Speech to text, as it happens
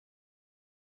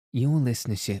Your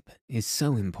listenership is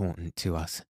so important to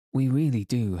us. We really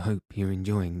do hope you're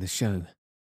enjoying the show.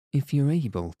 If you're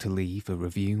able to leave a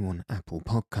review on Apple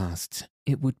Podcasts,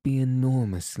 it would be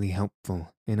enormously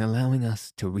helpful in allowing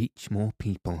us to reach more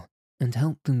people and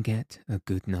help them get a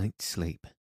good night's sleep.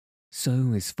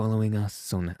 So is following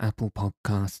us on Apple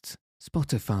Podcasts,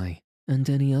 Spotify, and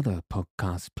any other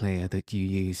podcast player that you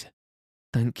use.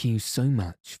 Thank you so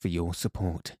much for your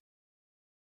support.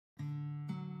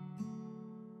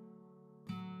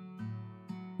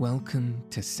 Welcome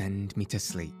to Send Me to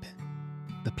Sleep,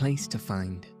 the place to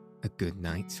find a good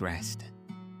night's rest.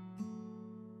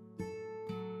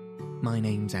 My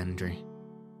name's Andrew,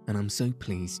 and I'm so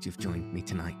pleased you've joined me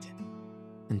tonight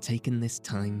and taken this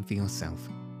time for yourself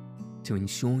to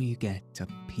ensure you get a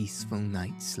peaceful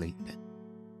night's sleep.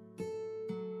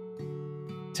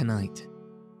 Tonight,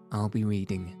 I'll be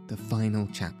reading the final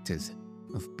chapters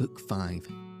of Book 5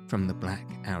 from The Black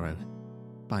Arrow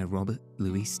by Robert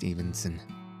Louis Stevenson.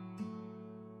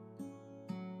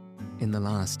 In the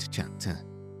last chapter,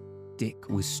 Dick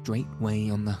was straightway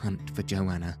on the hunt for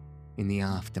Joanna in the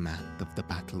aftermath of the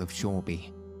Battle of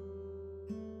Shoreby.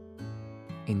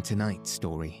 In tonight's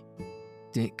story,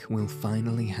 Dick will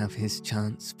finally have his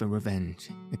chance for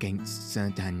revenge against Sir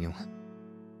Daniel.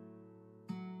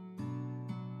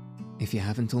 If you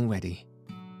haven't already,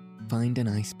 find a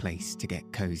nice place to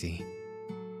get cozy.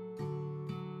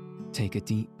 Take a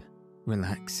deep,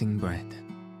 relaxing breath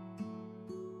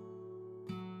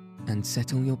and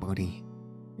settle your body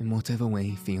in whatever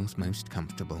way feels most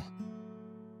comfortable.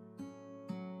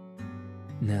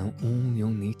 Now all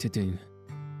you'll need to do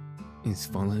is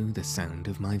follow the sound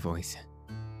of my voice.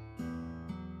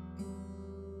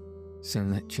 So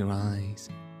let your eyes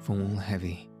fall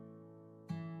heavy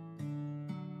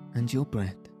and your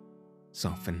breath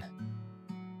soften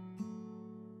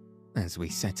as we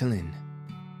settle in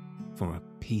for a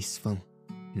peaceful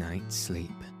night's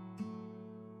sleep.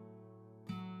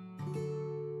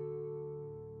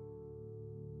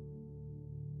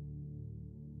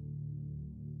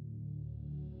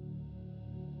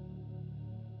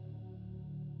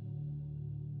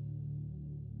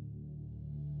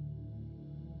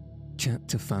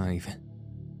 Chapter 5.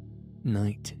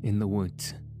 Night in the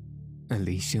Woods.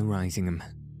 Alicia Risingham.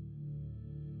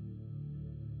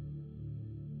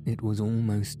 It was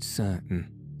almost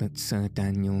certain that Sir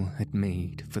Daniel had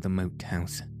made for the moat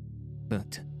house,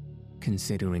 but,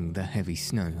 considering the heavy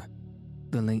snow,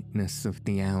 the lateness of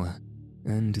the hour,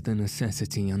 and the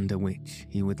necessity under which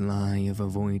he would lie of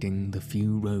avoiding the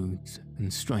few roads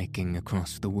and striking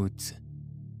across the woods,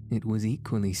 it was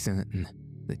equally certain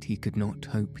that he could not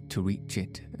hope to reach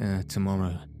it ere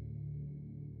tomorrow.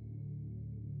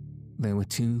 There were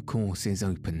two courses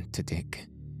open to Dick: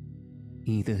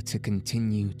 either to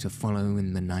continue to follow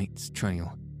in the knight's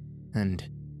trail, and,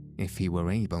 if he were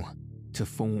able, to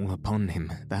fall upon him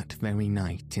that very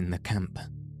night in the camp,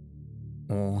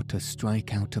 or to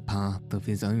strike out a path of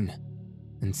his own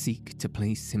and seek to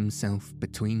place himself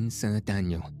between Sir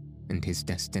Daniel and his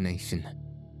destination.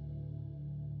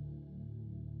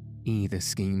 Either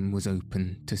scheme was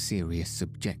open to serious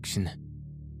objection,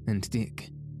 and Dick,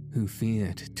 who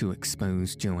feared to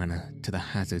expose Joanna to the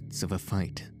hazards of a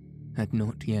fight, had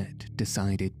not yet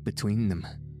decided between them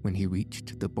when he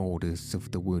reached the borders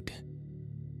of the wood.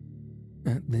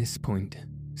 At this point,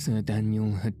 Sir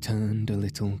Daniel had turned a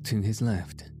little to his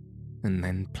left, and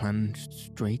then plunged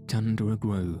straight under a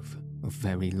grove of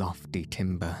very lofty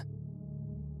timber.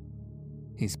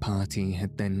 His party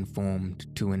had then formed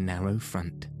to a narrow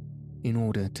front in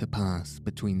order to pass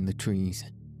between the trees,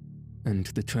 and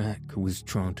the track was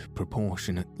trod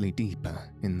proportionately deeper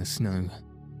in the snow.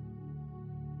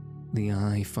 The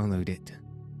eye followed it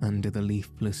under the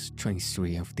leafless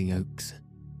tracery of the oaks,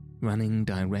 running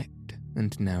direct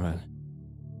and narrow.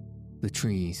 The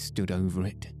trees stood over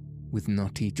it, with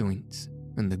knotty joints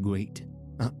and the great,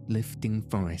 uplifting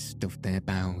forest of their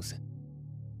boughs.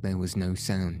 There was no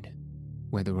sound,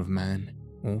 whether of man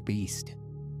or beast,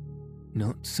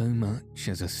 not so much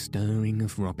as a stirring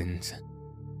of robins,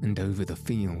 and over the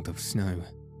field of snow,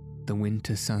 the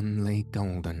winter sun lay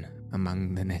golden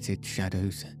among the netted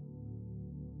shadows.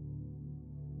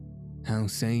 "How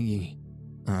say ye,"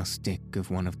 asked Dick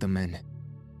of one of the men,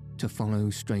 "to follow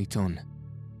straight on,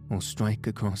 or strike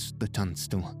across the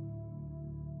Tunstall?"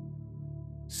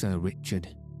 "Sir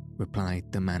Richard,"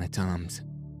 replied the man-at-arms,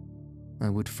 "I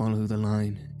would follow the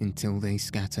line until they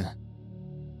scatter."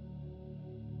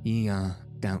 "Ye are,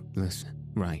 doubtless,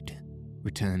 right,"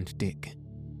 returned Dick,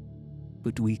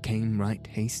 "but we came right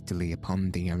hastily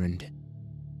upon the errand,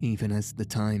 even as the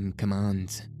time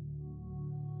commands.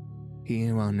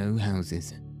 Here are no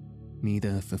houses,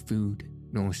 neither for food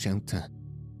nor shelter,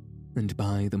 and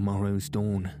by the morrow's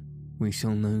dawn we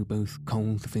shall know both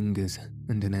cold fingers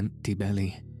and an empty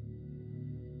belly.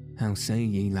 How say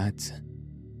ye, lads?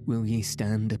 Will ye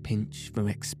stand a pinch for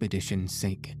expedition's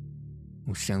sake,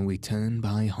 or shall we turn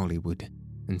by Hollywood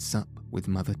and sup with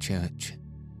Mother Church?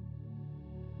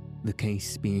 The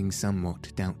case being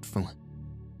somewhat doubtful,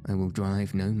 I will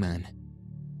drive no man.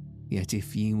 Yet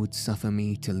if ye would suffer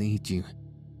me to lead you,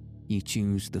 ye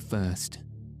choose the first.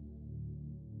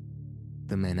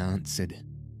 The men answered,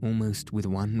 almost with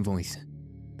one voice,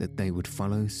 that they would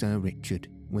follow Sir Richard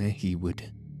where he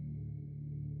would.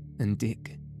 And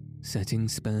Dick, setting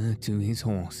spur to his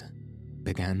horse,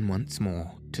 began once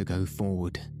more to go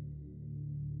forward.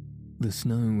 The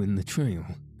snow in the trail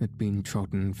had been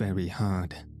trodden very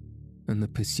hard, and the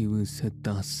pursuers had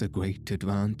thus a great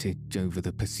advantage over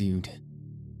the pursued.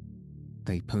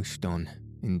 They pushed on,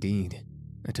 indeed,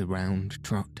 at a round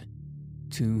trot,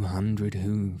 200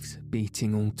 hooves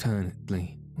beating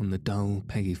alternately on the dull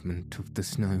pavement of the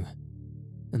snow,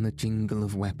 and the jingle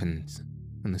of weapons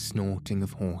and the snorting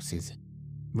of horses,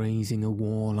 raising a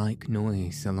warlike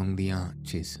noise along the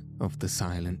arches of the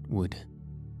silent wood.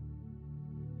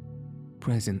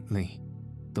 Presently,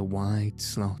 the wide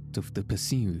slot of the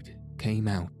pursued came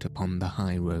out upon the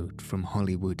high road from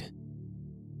Hollywood.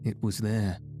 It was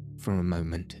there, for a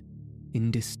moment,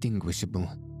 indistinguishable,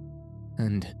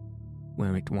 and,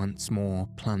 where it once more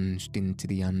plunged into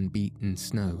the unbeaten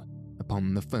snow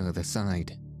upon the further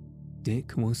side,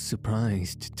 Dick was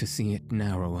surprised to see it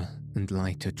narrower and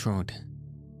lighter trod.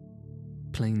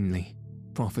 Plainly,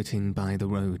 profiting by the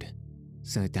road,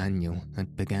 Sir Daniel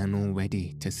had begun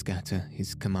already to scatter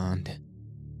his command.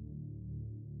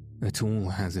 At all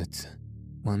hazards,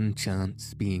 one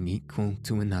chance being equal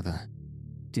to another,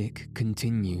 Dick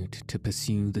continued to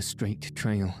pursue the straight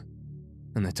trail,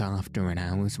 and that after an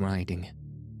hour's riding,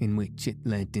 in which it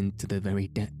led into the very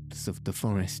depths of the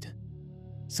forest,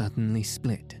 suddenly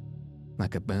split,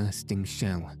 like a bursting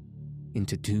shell,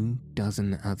 into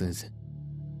 24 others,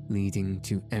 leading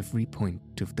to every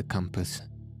point of the compass.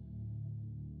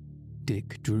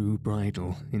 Dick drew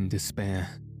bridle in despair.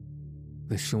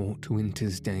 The short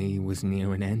winter's day was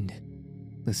near an end.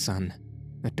 The sun,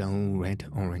 a dull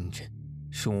red-orange,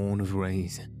 shorn of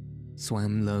rays,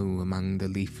 swam low among the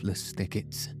leafless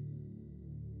thickets.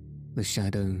 The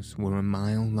shadows were a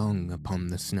mile long upon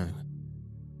the snow.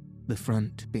 The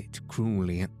front bit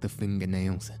cruelly at the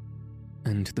fingernails,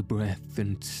 and the breath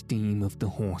and steam of the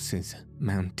horses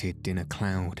mounted in a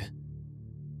cloud.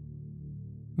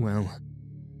 "Well,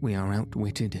 we are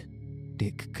outwitted,"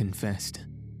 Dick confessed.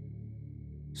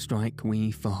 "Strike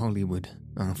we for Hollywood,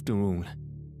 after all.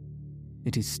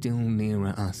 It is still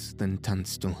nearer us than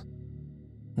Tunstall,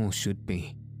 or should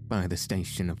be, by the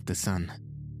station of the sun."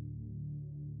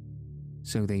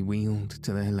 So they wheeled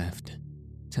to their left,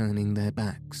 turning their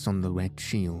backs on the red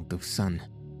shield of sun,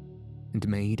 and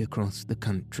made across the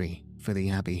country for the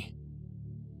Abbey.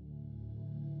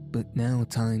 But now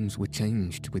times were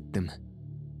changed with them.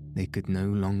 They could no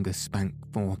longer spank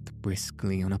forth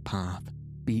briskly on a path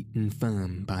beaten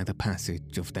firm by the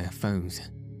passage of their foes,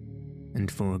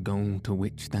 and for a goal to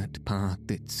which that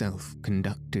path itself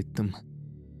conducted them.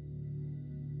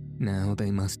 Now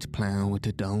they must plough at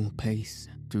a dull pace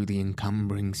through the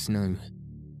encumbering snow,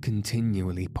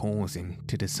 continually pausing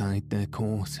to decide their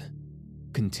course,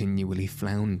 continually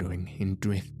floundering in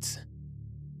drifts.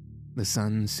 The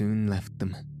sun soon left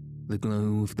them, the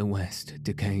glow of the west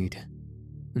decayed,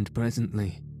 and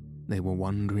presently they were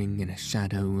wandering in a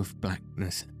shadow of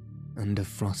blackness under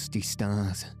frosty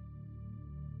stars.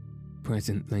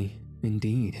 Presently,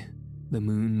 indeed, the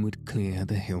moon would clear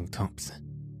the hilltops,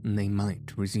 and they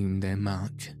might resume their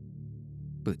march.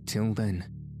 But till then,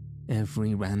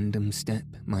 every random step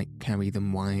might carry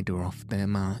them wider off their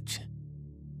march.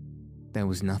 There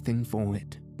was nothing for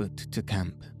it but to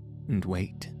camp and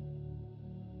wait.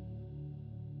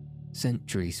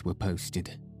 Sentries were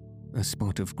posted. A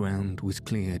spot of ground was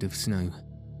cleared of snow,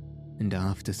 and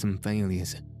after some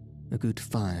failures, a good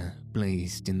fire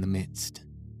blazed in the midst.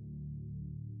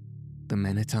 The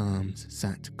men-at-arms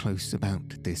sat close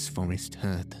about this forest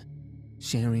hearth,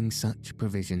 sharing such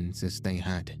provisions as they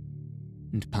had,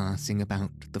 and passing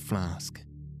about the flask.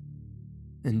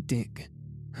 And Dick,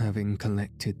 having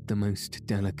collected the most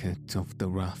delicate of the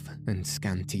rough and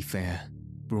scanty fare,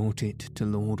 brought it to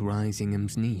Lord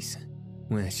Risingham's niece,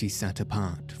 where she sat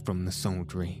apart from the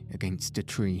soldiery against a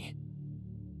tree.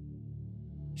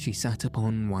 She sat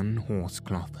upon one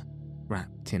horsecloth,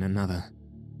 wrapped in another,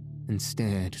 and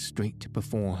stared straight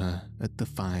before her at the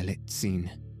firelit scene.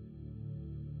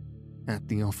 At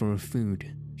the offer of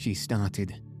food, she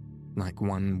started, like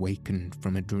one wakened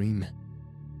from a dream,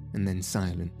 and then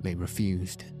silently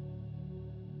refused.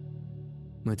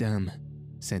 "Madame,"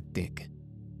 said Dick,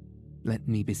 "let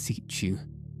me beseech you,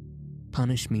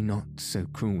 punish me not so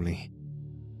cruelly.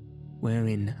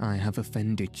 Wherein I have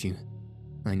offended you,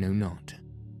 I know not.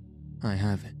 I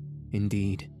have,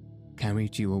 indeed,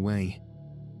 carried you away,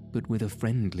 but with a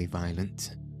friendly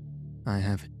violence. I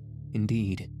have,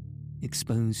 indeed,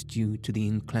 exposed you to the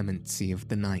inclemency of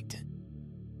the night,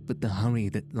 but the hurry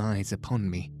that lies upon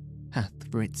me hath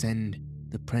for its end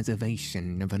the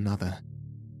preservation of another,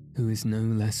 who is no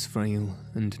less frail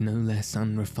and no less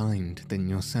unrefined than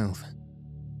yourself.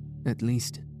 At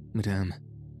least, madame,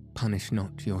 punish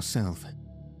not yourself,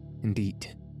 and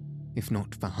eat, if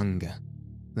not for hunger,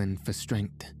 then for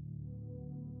strength."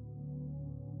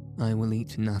 "I will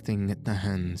eat nothing at the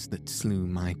hands that slew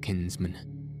my kinsman,"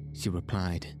 she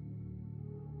replied.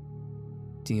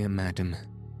 "Dear madam,"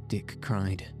 Dick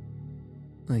cried,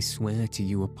 "I swear to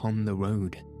you upon the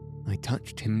road I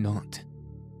touched him not."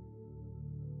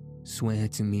 "Swear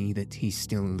to me that he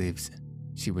still lives,"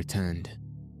 she returned.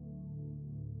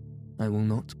 "I will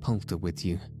not palter with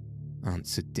you,"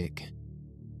 answered Dick.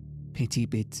 "Pity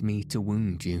bids me to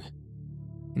wound you.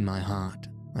 In my heart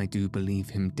I do believe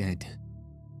him dead."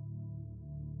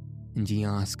 "And ye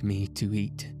ask me to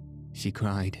eat," she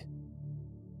cried.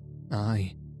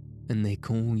 "Aye, and they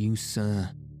call you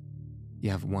sir. Ye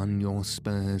have won your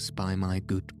spurs by my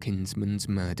good kinsman's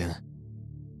murder.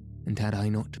 And had I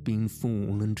not been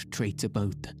fool and traitor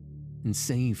both, and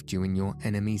saved you in your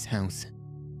enemy's house,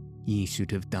 ye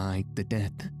should have died the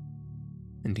death.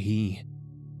 And he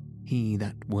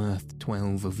that worth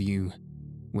 12 of you,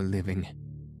 were living.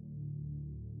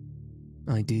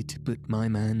 I did but my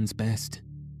man's best,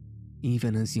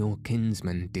 even as your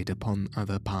kinsman did upon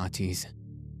other parties,"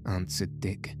 answered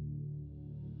Dick.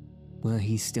 "Were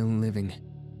he still living,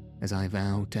 as I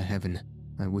vow to heaven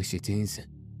I wish it is,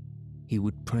 he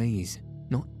would praise,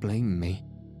 not blame me."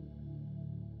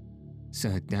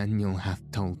 "Sir Daniel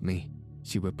hath told me,"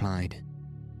 she replied.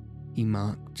 "He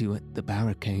marked you at the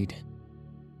barricade.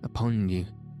 Upon you,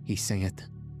 he saith,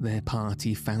 their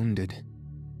party foundered.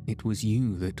 It was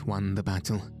you that won the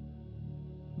battle.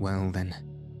 Well then,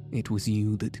 it was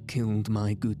you that killed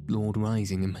my good Lord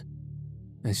Risingham,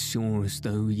 as sure as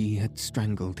though ye had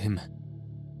strangled him.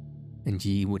 And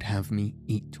ye would have me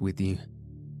eat with you,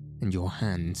 and your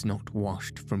hands not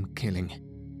washed from killing.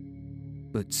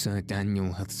 But Sir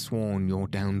Daniel hath sworn your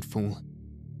downfall.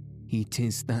 He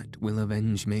 'tis that will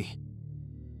avenge me."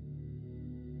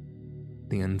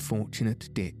 The unfortunate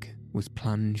Dick was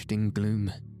plunged in gloom.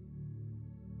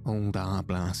 Old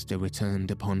Arblaster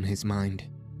returned upon his mind,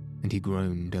 and he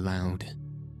groaned aloud.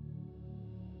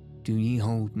 "Do ye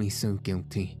hold me so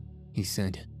guilty?" he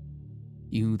said.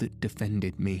 "You that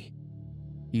defended me,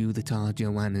 you that are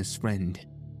Joanna's friend."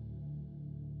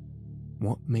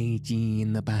 "What made ye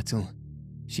in the battle?"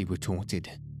 she retorted.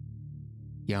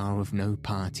 "Ye are of no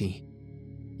party.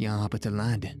 Ye are but a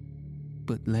lad,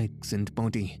 but legs and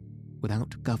body,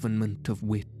 without government of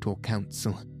wit or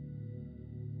counsel.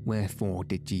 Wherefore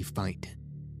did ye fight?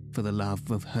 For the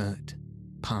love of hurt,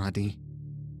 pardie?"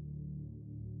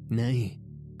 "Nay,"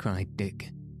 cried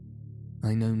Dick,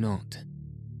 "I know not.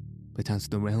 But as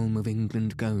the realm of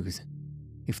England goes,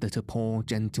 if that a poor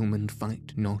gentleman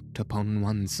fight not upon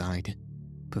one side,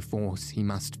 perforce he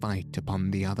must fight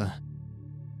upon the other.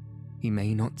 He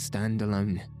may not stand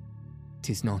alone.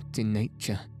 'Tis not in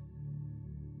nature.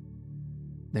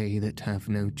 They that have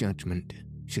no judgment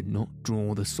should not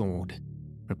draw the sword,"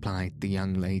 replied the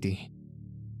young lady.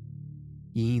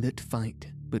 "Ye that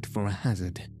fight but for a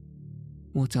hazard,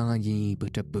 what are ye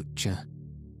but a butcher?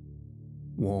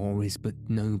 War is but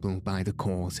noble by the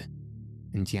cause,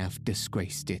 and ye have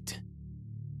disgraced it."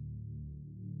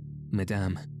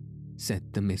 "Madame,"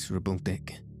 said the miserable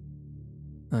Dick,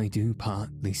 "I do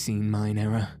partly seen mine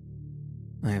error.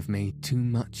 I have made too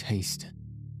much haste.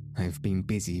 I have been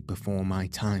busy before my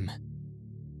time.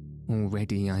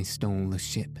 Already I stole a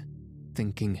ship,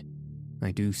 thinking,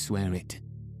 I do swear it,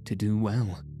 to do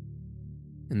well,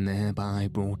 and thereby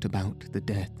brought about the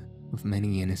death of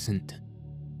many innocent,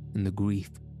 and the grief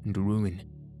and ruin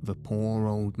of a poor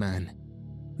old man,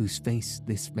 whose face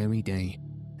this very day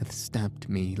hath stabbed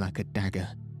me like a dagger.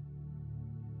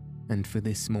 And for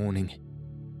this morning,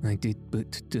 I did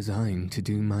but design to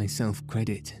do myself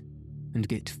credit, and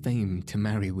get fame to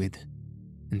marry with,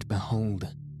 and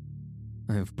behold,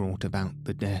 I have brought about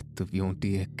the death of your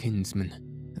dear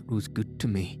kinsman that was good to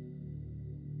me,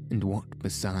 and what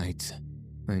besides,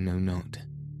 I know not.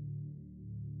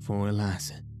 For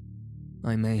alas,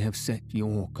 I may have set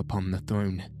York upon the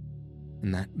throne,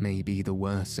 and that may be the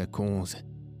worser cause,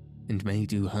 and may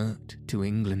do hurt to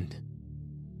England.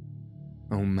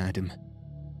 "O madam,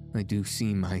 I do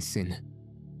see my sin.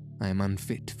 I am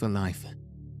unfit for life.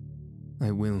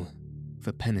 I will,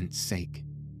 for penance sake,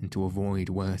 and to avoid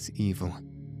worse evil,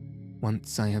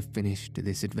 once I have finished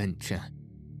this adventure,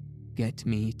 get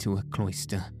me to a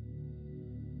cloister.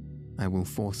 I will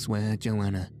forswear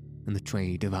Joanna and the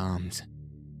trade of arms.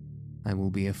 I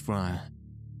will be a friar,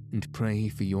 and pray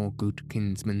for your good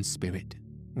kinsman's spirit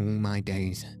all my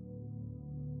days."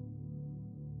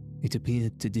 It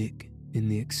appeared to Dick, in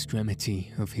the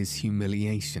extremity of his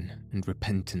humiliation and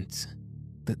repentance,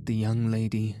 that the young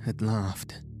lady had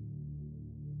laughed.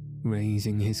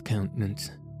 Raising his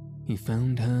countenance, he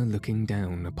found her looking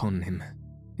down upon him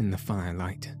in the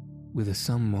firelight with a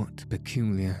somewhat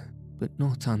peculiar but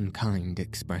not unkind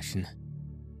expression.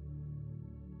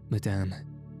 "Madame,"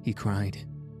 he cried,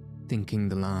 thinking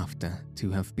the laughter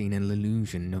to have been an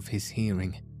illusion of his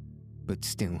hearing, but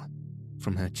still,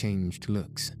 from her changed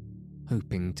looks,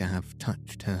 hoping to have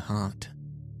touched her heart.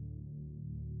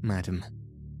 "Madam,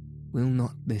 will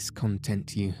not this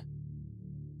content you?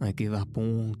 I give up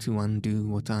all to undo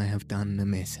what I have done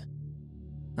amiss.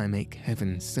 I make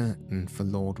heaven certain for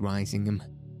Lord Risingham,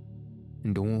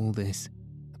 and all this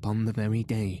upon the very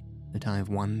day that I have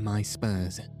won my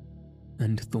spurs,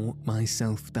 and thought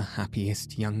myself the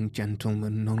happiest young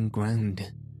gentleman on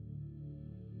ground."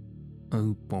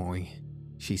 "Oh boy,"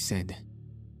 she said,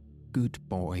 "good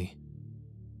boy."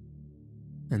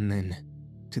 And then,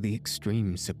 to the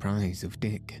extreme surprise of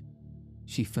Dick,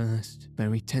 she first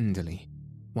very tenderly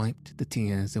wiped the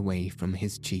tears away from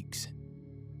his cheeks,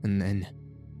 and then,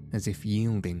 as if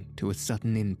yielding to a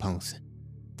sudden impulse,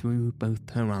 threw both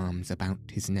her arms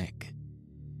about his neck,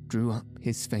 drew up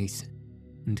his face,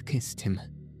 and kissed him.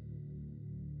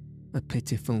 A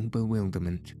pitiful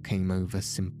bewilderment came over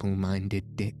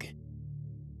simple-minded Dick.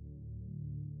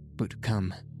 "But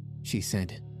come," she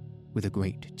said, with a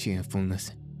great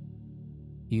cheerfulness,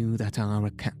 "you that are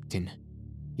a captain,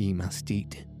 ye must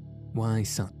eat. Why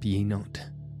sup ye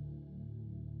not?"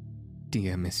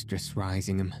 "Dear Mistress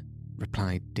Risingham,"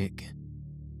 replied Dick,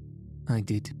 "I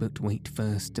did but wait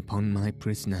first upon my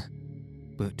prisoner,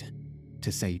 but,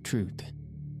 to say truth,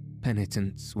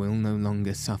 penitence will no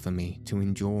longer suffer me to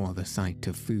endure the sight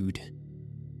of food.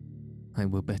 I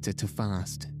were better to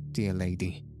fast, dear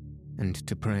lady, and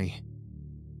to pray."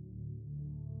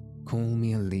 "Call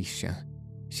me Alicia,"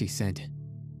 she said.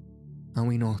 "Are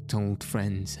we not old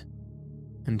friends?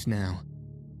 And now,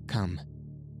 come,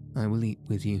 I will eat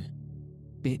with you,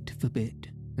 bit for bit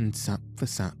and sup for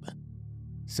sup.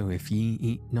 So if ye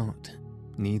eat not,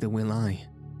 neither will I,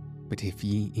 but if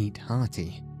ye eat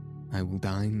hearty, I will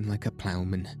dine like a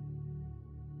ploughman."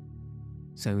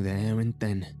 So there and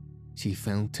then she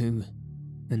fell to,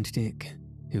 and Dick,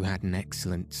 who had an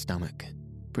excellent stomach,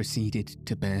 proceeded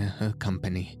to bear her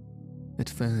company, at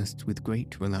first with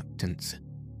great reluctance,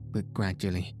 but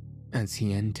gradually, as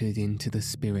he entered into the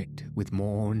spirit with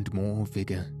more and more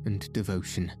vigour and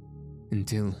devotion,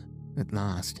 until, at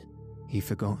last, he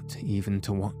forgot even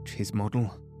to watch his model,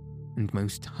 and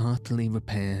most heartily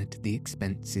repaired the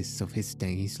expenses of his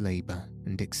day's labour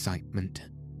and excitement.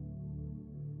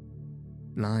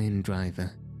 "Lion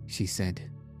driver," she said,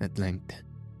 at length,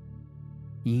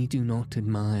 "ye do not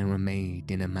admire a maid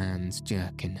in a man's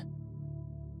jerkin."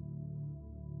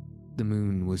 The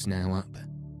moon was now up,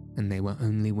 and they were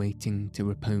only waiting to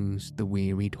repose the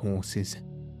wearied horses.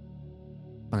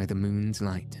 By the moon's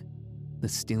light, the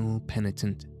still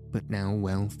penitent but now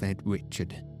well-fed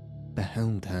Richard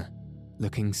beheld her,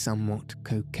 looking somewhat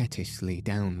coquettishly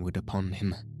downward upon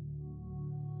him.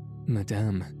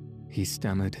 "Madame," he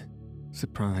stammered,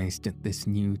 surprised at this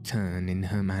new turn in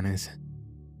her manners.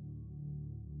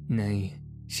 "Nay,"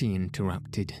 she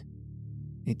interrupted,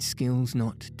 "it skills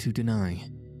not to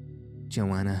deny.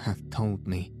 Joanna hath told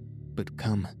me, but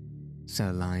come,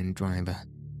 Sir Lion driver,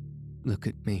 look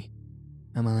at me.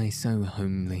 Am I so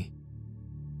homely?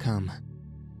 Come."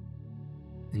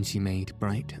 And she made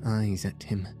bright eyes at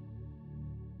him.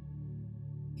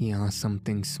 "Ye are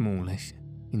something smallish,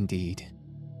 indeed,"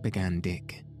 began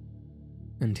Dick.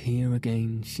 And here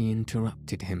again she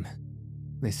interrupted him,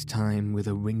 this time with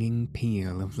a ringing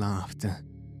peal of laughter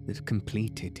that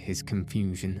completed his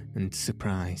confusion and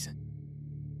surprise.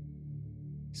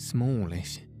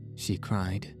 "Smallish," she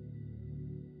cried.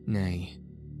 "Nay,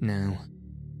 now,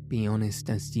 be honest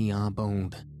as ye are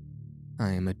bold.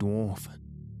 I am a dwarf,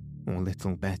 or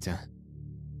little better.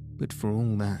 But for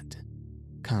all that,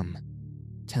 come,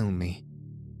 tell me,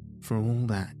 for all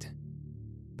that,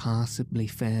 passably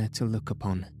fair to look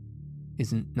upon,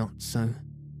 isn't not so?"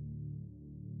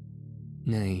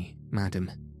 "Nay, madam,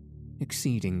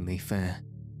 exceedingly fair,"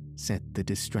 said the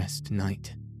distressed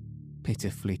knight,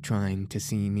 pitifully trying to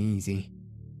seem easy.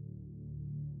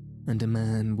 And a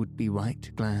man would be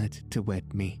right glad to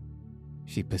wed me,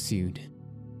 she pursued.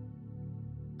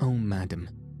 Oh, madam,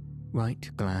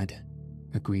 right glad,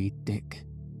 agreed Dick.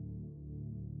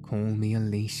 Call me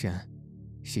Alicia,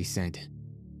 she said.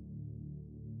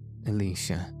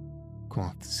 Alicia,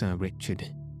 quoth Sir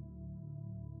Richard.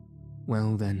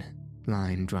 Well then,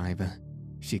 lion driver,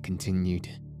 she continued,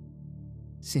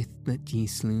 sith that ye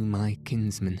slew my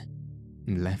kinsman,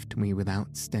 and left me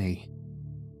without stay,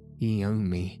 ye owe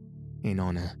me, in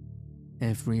honour,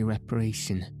 every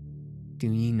reparation,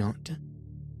 do ye not?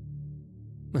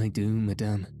 I do,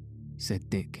 madame, said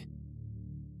Dick,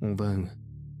 although,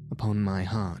 upon my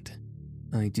heart,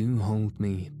 I do hold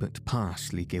me but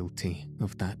partially guilty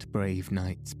of that brave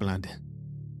knight's blood.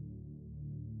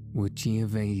 Would ye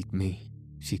evade me?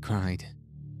 She cried.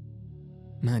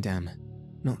 Madame,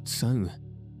 not so.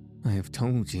 I have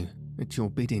told you, at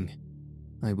your bidding,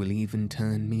 I will even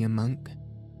turn me a monk,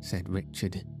 said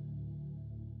Richard.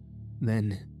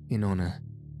 Then, in honour,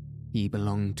 ye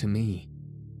belong to me,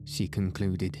 she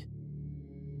concluded.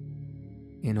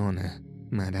 In honour,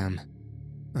 madame,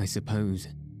 I suppose,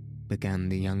 began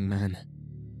the young man.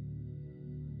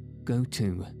 Go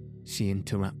to, she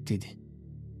interrupted.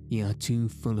 Ye are too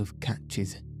full of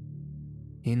catches.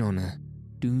 In honour,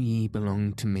 do ye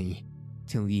belong to me,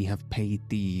 till ye have paid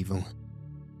the evil.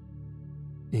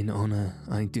 In honour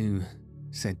I do,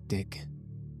 said Dick.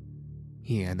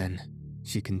 Here then,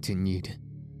 she continued.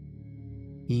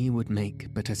 Ye would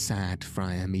make but a sad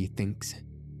friar, methinks,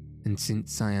 and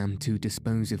since I am to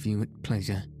dispose of you at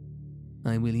pleasure,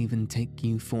 I will even take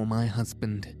you for my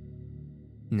husband.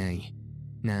 Nay,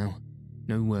 now,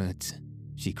 no words,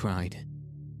 she cried.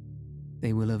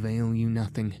 They will avail you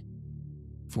nothing,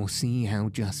 for see how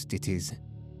just it is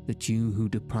that you who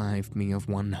deprived me of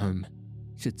one home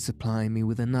should supply me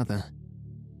with another.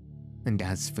 And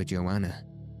as for Joanna,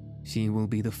 she will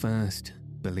be the first,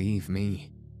 believe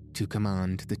me, to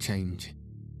command the change.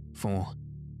 For,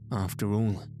 after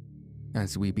all,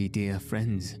 as we be dear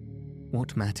friends,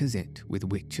 what matters it with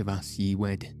which of us ye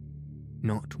wed?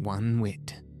 Not one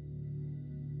whit.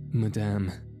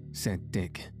 Madame, said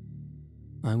Dick,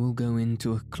 I will go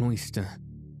into a cloister,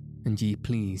 and ye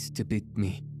please to bid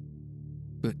me.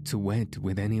 But to wed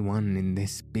with anyone in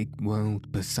this big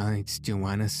world besides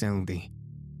Joanna Selby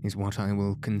is what I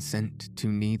will consent to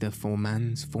neither for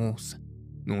man's force,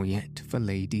 nor yet for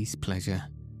lady's pleasure.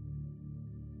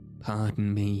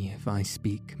 Pardon me if I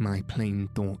speak my plain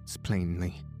thoughts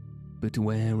plainly, but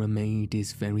where a maid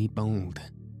is very bold,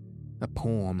 a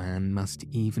poor man must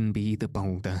even be the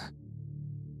bolder.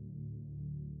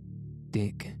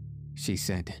 Dick, she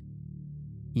said,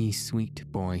 ye sweet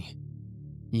boy,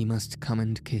 ye must come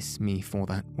and kiss me for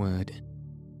that word.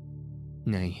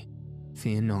 Nay,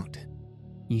 fear not,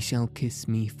 ye shall kiss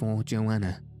me for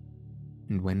Joanna,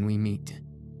 and when we meet,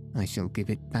 I shall give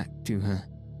it back to her,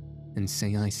 and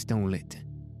say I stole it.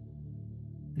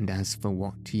 And as for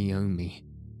what ye owe me,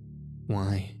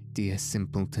 why, dear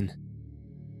simpleton,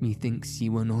 methinks ye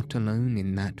were not alone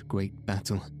in that great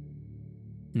battle,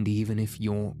 and even if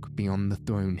York be on the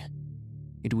throne,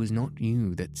 it was not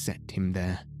you that set him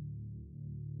there.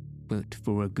 But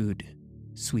for a good,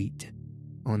 sweet,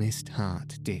 honest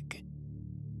heart, Dick,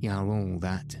 ye are all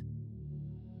that.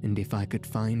 And if I could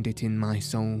find it in my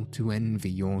soul to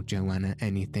envy your Joanna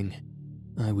anything,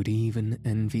 I would even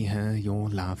envy her your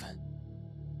love.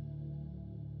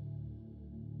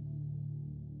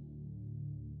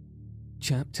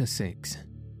 Chapter 6.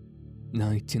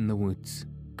 Night in the Woods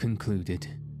concluded.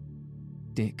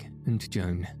 Dick and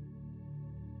Joan.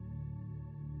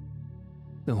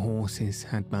 The horses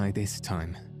had by this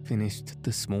time finished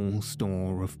the small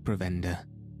store of provender,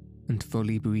 and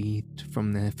fully breathed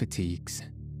from their fatigues.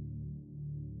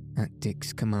 At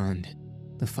Dick's command,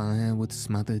 the fire was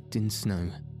smothered in snow,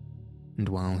 and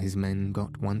while his men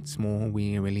got once more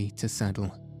wearily to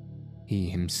saddle, he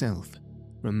himself,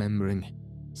 remembering,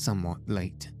 somewhat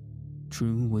late,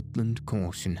 true woodland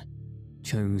caution,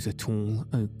 chose a tall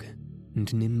oak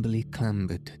and nimbly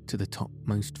clambered to the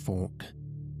topmost fork.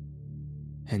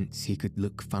 Hence he could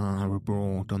look far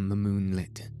abroad on the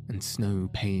moonlit and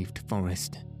snow-paved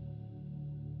forest.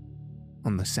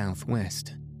 On the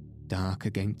southwest, dark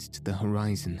against the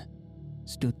horizon,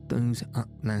 stood those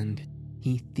upland,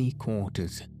 heathy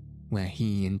quarters where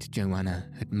he and Joanna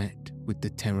had met with the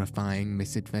terrifying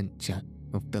misadventure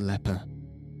of the leper.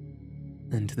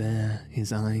 And there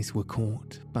his eyes were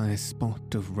caught by a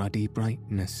spot of ruddy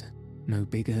brightness no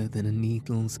bigger than a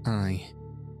needle's eye.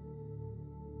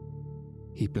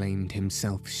 He blamed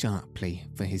himself sharply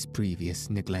for his previous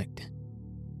neglect.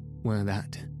 Were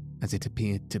that, as it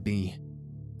appeared to be,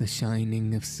 the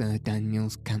shining of Sir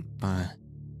Daniel's campfire,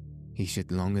 he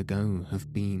should long ago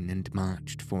have been and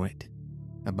marched for it.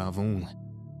 Above all,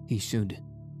 he should,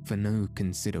 for no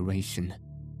consideration,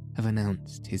 have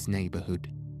announced his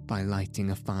neighbourhood by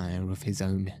lighting a fire of his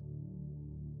own.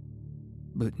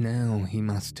 But now he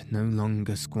must no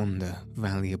longer squander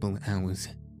valuable hours.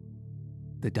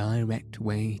 The direct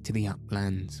way to the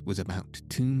uplands was about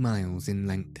 2 miles in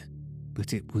length,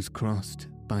 but it was crossed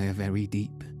by a very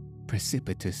deep,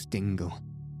 precipitous dingle,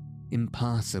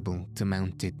 impassable to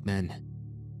mounted men,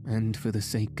 and for the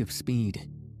sake of speed,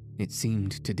 it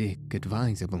seemed to Dick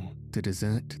advisable to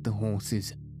desert the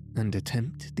horses and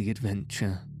attempt the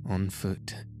adventure on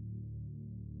foot.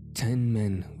 10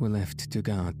 men were left to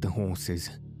guard the horses.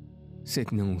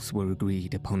 Signals were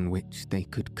agreed upon which they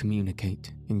could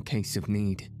communicate in case of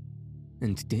need,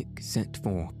 and Dick set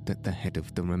forth at the head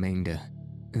of the remainder,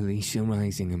 Alicia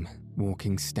Risingham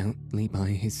walking stoutly by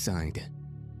his side.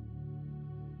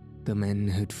 The men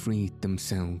had freed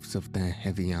themselves of their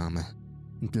heavy armour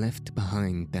and left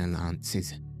behind their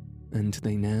lances, and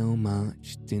they now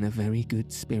marched in a very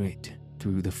good spirit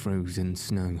through the frozen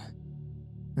snow,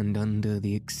 and under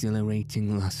the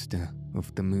exhilarating lustre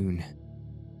of the moon.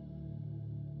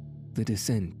 The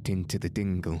descent into the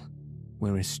dingle,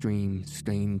 where a stream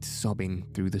strained sobbing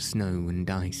through the snow and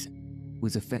ice,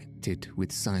 was effected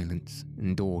with silence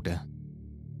and order,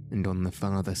 and on the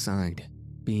farther side,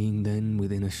 being then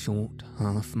within a short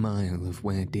half-mile of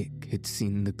where Dick had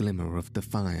seen the glimmer of the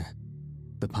fire,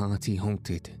 the party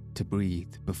halted to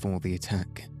breathe before the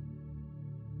attack.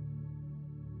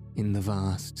 In the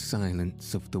vast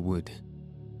silence of the wood,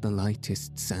 the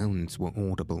lightest sounds were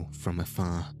audible from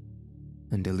afar,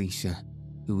 and Alicia,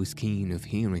 who was keen of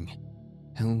hearing,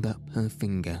 held up her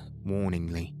finger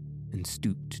warningly and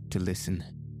stooped to listen.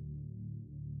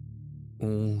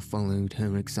 All followed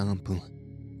her example,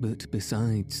 but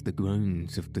besides the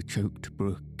groans of the choked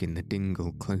brook in the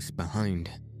dingle close behind,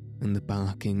 and the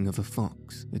barking of a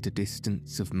fox at a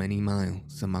distance of many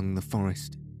miles among the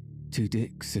forest, to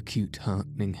Dick's acute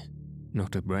hearkening,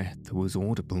 not a breath was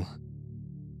audible.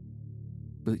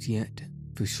 But yet,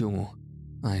 for sure,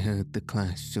 I heard the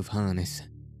clash of harness,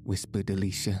 whispered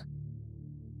Alicia.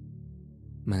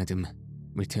 Madam,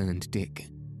 returned Dick,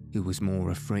 who was more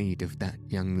afraid of that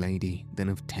young lady than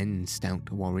of 10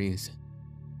 stout warriors.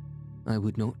 I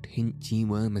would not hint ye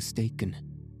were mistaken,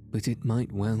 but it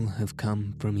might well have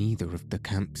come from either of the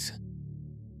camps.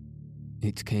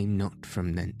 It came not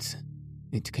from thence,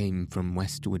 it came from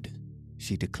westward,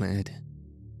 she declared.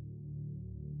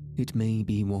 It may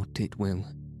be what it will,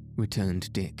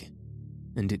 returned Dick,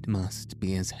 and it must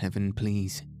be as heaven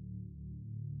please.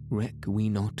 Reck we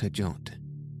not a jot,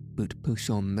 but push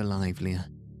on the livelier,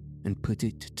 and put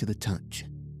it to the touch.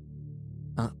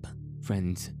 Up,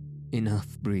 friends,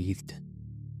 enough breathed.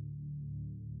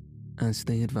 As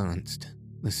they advanced,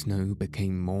 the snow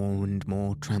became more and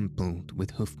more trampled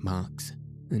with hoof marks,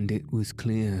 and it was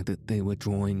clear that they were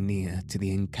drawing near to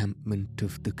the encampment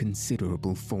of the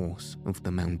considerable force of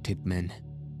the mounted men.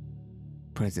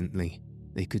 Presently,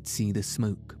 they could see the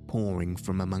smoke pouring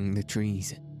from among the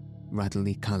trees,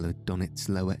 ruddily coloured on its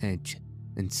lower edge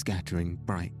and scattering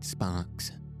bright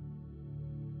sparks.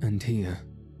 And here,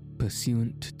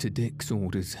 pursuant to Dick's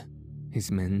orders, his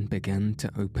men began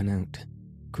to open out,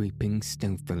 creeping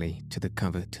stealthily to the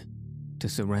covert, to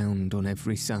surround on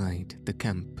every side the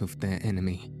camp of their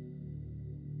enemy.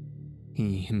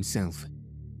 He himself,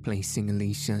 placing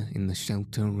Alicia in the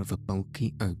shelter of a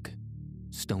bulky oak,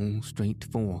 stole straight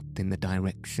forth in the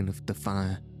direction of the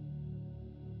fire.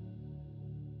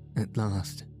 At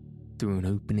last, through an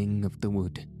opening of the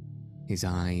wood, his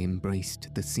eye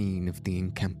embraced the scene of the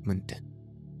encampment.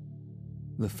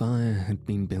 The fire had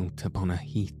been built upon a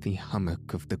heathy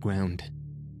hummock of the ground,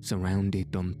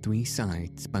 surrounded on 3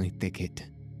 sides by thicket,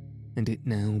 and it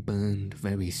now burned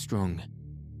very strong,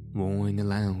 roaring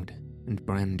aloud and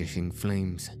brandishing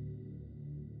flames.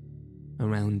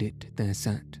 Around it there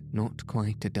sat not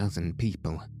quite a dozen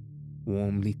people,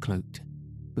 warmly cloaked,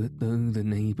 but though the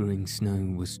neighbouring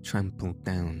snow was trampled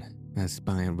down as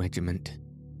by a regiment,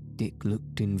 Dick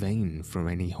looked in vain for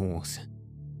any horse.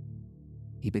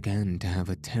 He began to have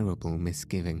a terrible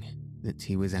misgiving that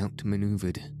he was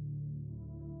outmanoeuvred.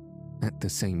 At the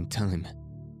same time,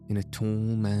 in a tall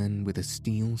man with a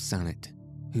steel sallet,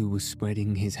 who was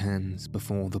spreading his hands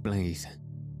before the blaze,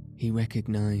 he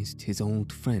recognised his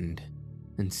old friend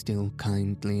and still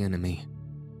kindly enemy,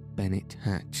 Bennet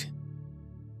Hatch.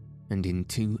 And in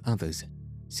 2 others,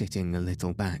 sitting a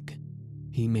little back,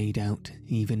 he made out,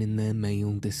 even in their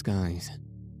male disguise,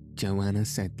 Joanna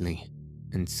Sedley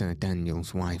and Sir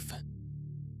Daniel's wife.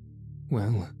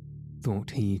 Well,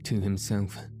 thought he to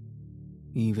himself.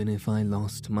 Even if I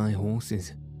lost my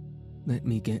horses, let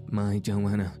me get my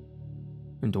Joanna,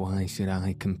 and why should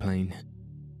I complain?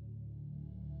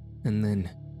 And then,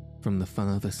 from the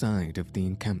farther side of the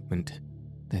encampment,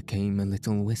 there came a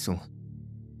little whistle,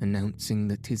 announcing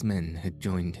that his men had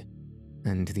joined,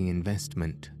 and the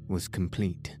investment was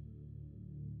complete.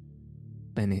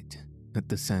 Bennett, at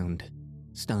the sound,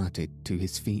 started to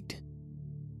his feet,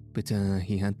 but ere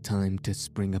he had time to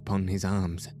spring upon his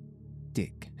arms,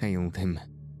 Dick hailed him.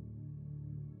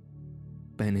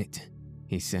 "Bennett,"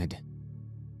 he said.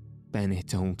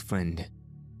 "Bennett, old friend,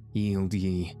 yield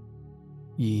ye.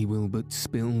 Ye will but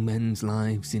spill men's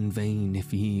lives in vain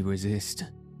if ye resist."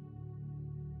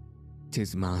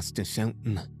 "'Tis Master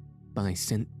Shelton, by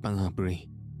St. Barbary,"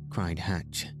 cried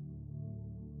Hatch.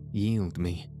 "Yield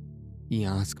me. Ye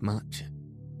ask much.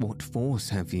 What force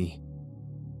have ye?"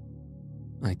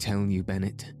 "I tell you,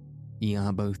 Bennett, ye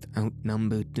are both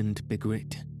outnumbered and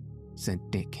begrit," said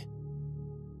Dick.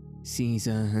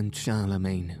 "Caesar and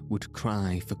Charlemagne would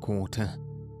cry for quarter.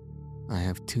 I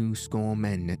have 20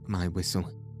 men at my whistle,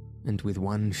 and with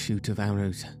 1 shoot of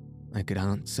arrows I could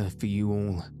answer for you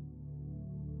all."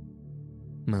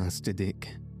 "Master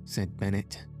Dick," said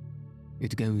Bennett,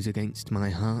 "it goes against my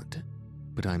heart,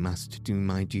 but I must do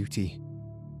my duty.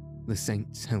 The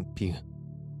saints help you."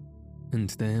 And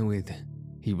therewith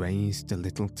he raised a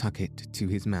little tucket to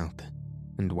his mouth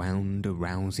and wound a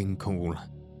rousing call.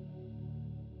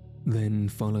 Then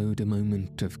followed a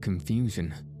moment of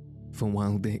confusion, for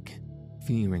while Dick,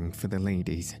 fearing for the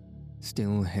ladies,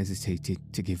 still hesitated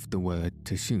to give the word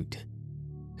to shoot,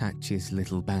 Hatch's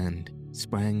little band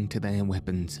sprang to their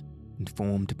weapons and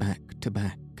formed back to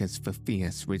back as for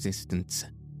fierce resistance.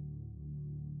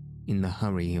 In the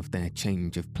hurry of their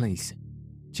change of place,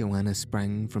 Joanna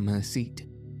sprang from her seat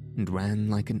and ran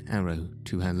like an arrow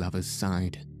to her lover's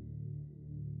side.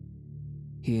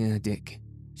 "Here, Dick,"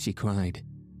 she cried,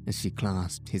 as she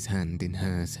clasped his hand in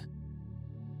hers.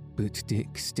 But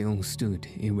Dick still stood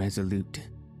irresolute.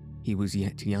 He was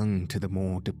yet young to the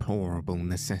more deplorable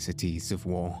necessities of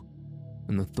war,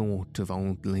 and the thought of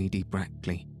old Lady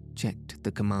Brackley checked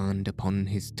the command upon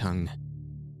his tongue.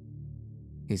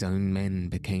 His own men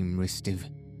became restive.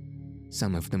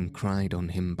 Some of them cried on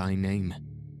him by name.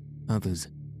 Others,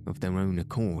 of their own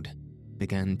accord,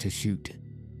 began to shoot,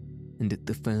 and at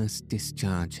the first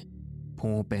discharge,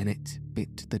 poor Bennett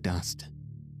bit the dust.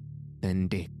 Then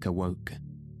Dick awoke.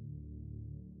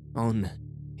 "On,"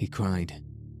 he cried.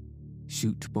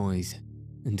 "Shoot, boys,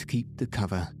 and keep the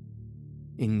cover.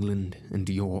 England and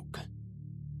York."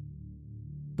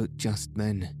 But just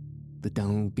then, the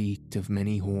dull beat of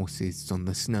many horses on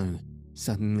the snow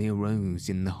suddenly arose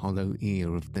in the hollow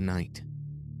ear of the night,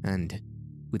 and,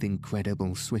 with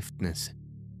incredible swiftness,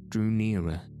 drew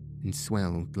nearer and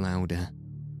swelled louder.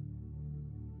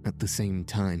 At the same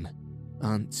time,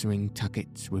 answering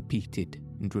tuckets repeated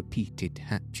and repeated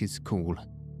Hatch's call.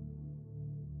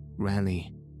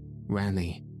 "Rally,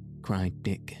 rally," cried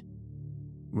Dick.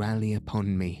 "Rally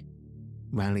upon me.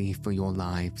 Rally for your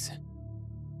lives."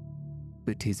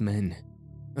 But his men,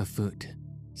 afoot,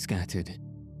 scattered,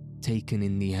 taken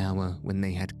in the hour when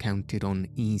they had counted on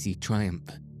easy triumph,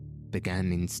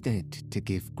 began instead to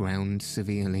give ground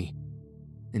severely,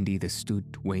 and either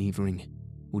stood wavering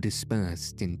or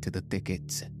dispersed into the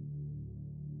thickets.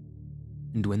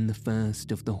 And when the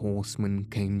first of the horsemen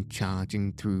came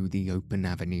charging through the open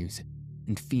avenues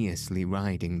and fiercely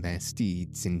riding their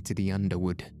steeds into the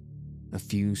underwood, a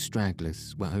few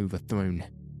stragglers were overthrown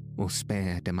or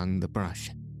spared among the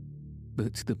brush.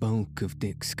 But the bulk of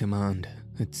Dick's command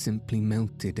had simply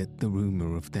melted at the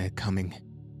rumour of their coming.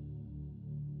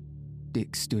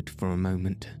 Dick stood for a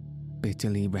moment,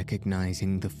 bitterly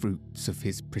recognising the fruits of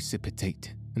his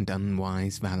precipitate and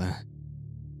unwise valour.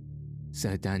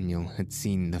 Sir Daniel had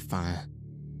seen the fire.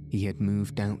 He had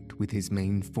moved out with his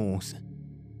main force,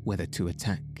 whether to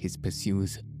attack his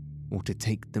pursuers or to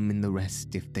take them in the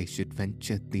rest if they should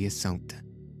venture the assault.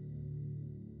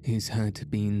 His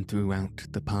had been throughout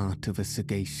the part of a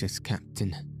sagacious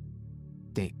captain,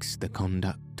 Dick's the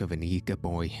conduct of an eager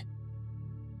boy.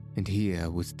 And here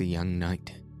was the young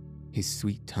knight, his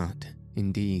sweetheart,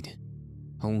 indeed,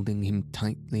 holding him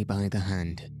tightly by the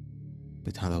hand,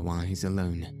 but otherwise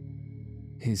alone.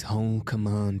 His whole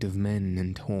command of men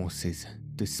and horses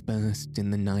dispersed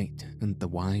in the night and the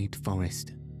wide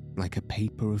forest like a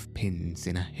paper of pins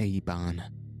in a hay barn.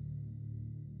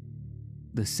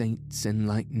 "The saints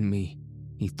enlighten me,"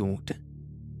 he thought.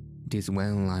 "'Tis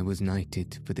well I was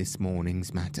knighted for this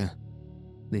morning's matter.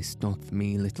 This doth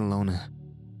me little honour."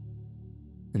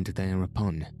 And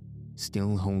thereupon,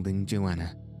 still holding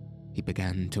Joanna, he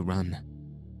began to run.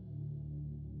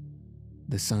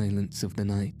 The silence of the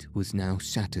night was now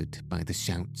shattered by the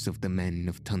shouts of the men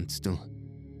of Tunstall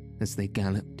as they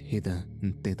galloped hither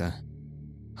and thither,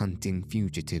 hunting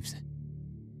fugitives,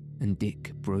 and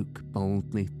Dick broke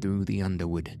boldly through the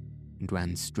underwood and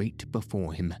ran straight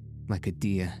before him like a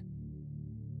deer.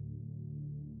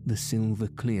 The silver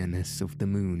clearness of the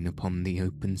moon upon the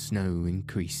open snow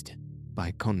increased,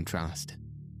 by contrast,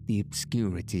 the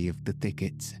obscurity of the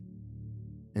thickets,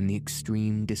 and the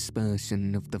extreme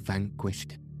dispersion of the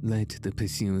vanquished led the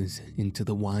pursuers into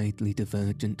the widely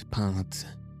divergent paths.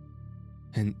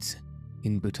 Hence,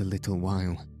 in but a little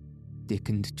while, Dick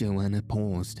and Joanna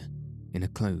paused in a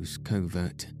close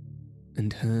covert,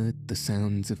 and heard the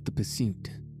sounds of the pursuit,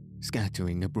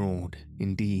 scattering abroad,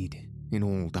 indeed, in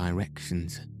all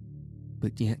directions,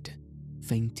 but yet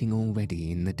fainting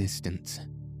already in the distance.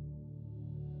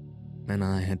 "And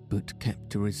I had but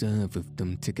kept a reserve of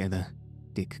them together,"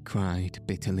 Dick cried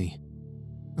bitterly.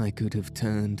 "I could have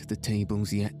turned the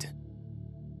tables yet.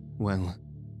 Well,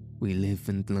 we live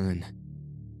and learn.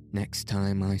 Next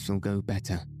time I shall go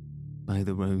better, by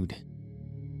the road."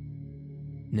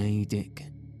 "Nay,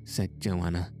 Dick," said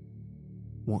Joanna.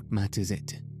 "What matters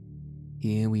it?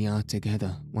 Here we are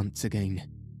together once again."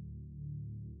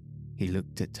 He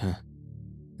looked at her,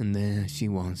 and there she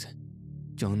was,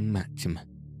 John Matcham,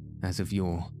 as of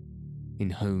yore, in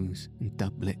hose and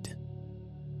doublet.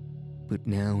 But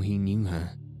now he knew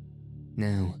her.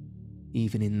 Now,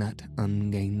 even in that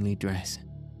ungainly dress,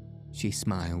 she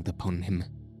smiled upon him,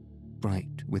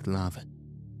 bright with love,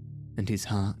 and his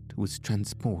heart was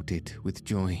transported with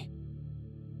joy.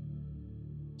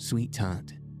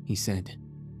 "Sweetheart," he said,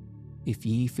 "if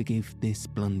ye forgive this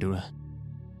blunderer,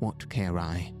 what care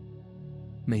I?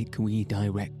 Make we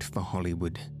direct for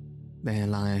Hollywood. There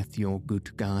lieth your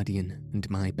good guardian and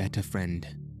my better friend,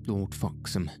 Lord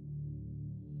Foxham.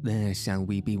 There shall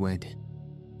we be wed,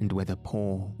 and whether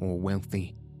poor or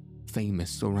wealthy,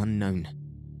 famous or unknown,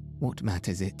 what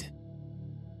matters it?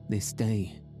 This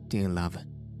day, dear love,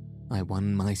 I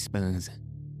won my spurs.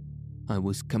 I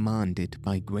was commanded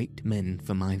by great men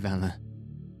for my valour.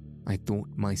 I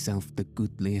thought myself the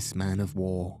goodliest man of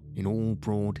war in all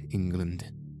broad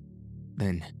England.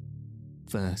 Then,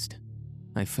 first,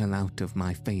 I fell out of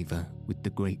my favour with the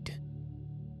great,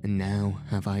 and now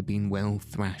have I been well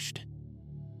thrashed,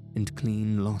 and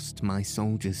clean lost my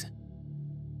soldiers.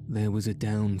 There was a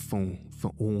downfall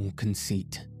for all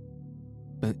conceit.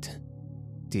 But,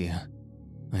 dear,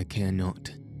 I care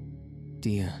not.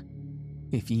 Dear,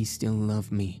 if ye still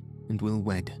love me and will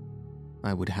wed,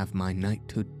 I would have my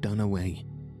knighthood done away,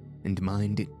 and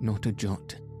mind it not a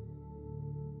jot."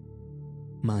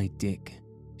 "My Dick,"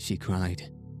 she cried,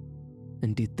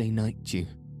 "and did they knight you?"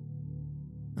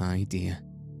 "Ay, dear,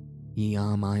 ye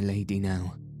are my lady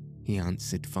now," he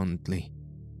answered fondly.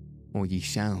 "Or ye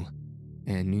shall,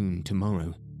 ere noon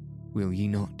tomorrow, will ye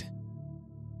not?"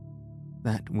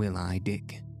 "That will I,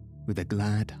 Dick, with a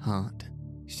glad heart,"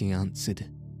 she answered.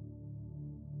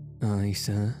 "Ay,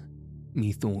 sir,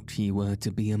 methought ye were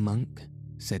to be a monk,"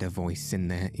 said a voice in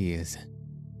their ears.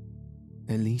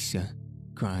 "Alicia,"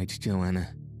 cried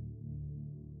Joanna.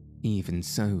 "Even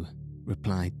so,"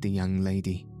 replied the young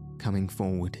lady, coming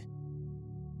forward.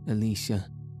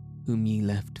 "Alicia, whom ye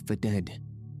left for dead,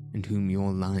 and whom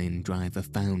your lion driver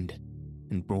found,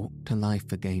 and brought to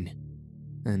life again,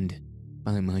 and,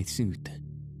 by my sooth,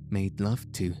 made love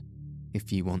to,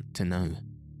 if ye want to know."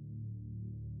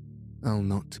 "I'll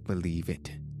not believe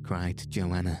it," cried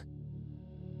Joanna.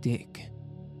 "Dick."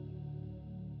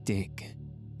 "Dick,"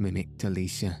 mimicked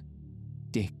Alicia.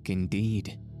 "Dick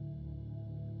indeed."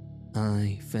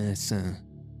 "Ay, fair sir,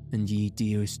 and ye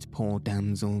dearest poor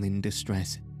damsel in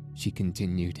distress," she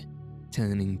continued,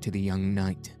 turning to the young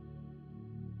knight.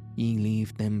 "Ye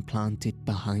leave them planted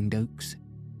behind oaks,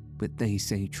 but they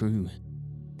say true,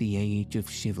 the age of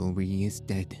chivalry is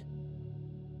dead."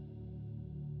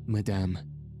 "Madame,"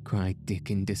 cried Dick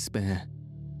in despair,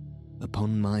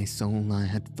 "upon my soul I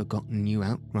had forgotten you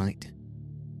outright.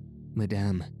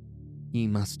 Madame, ye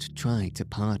must try to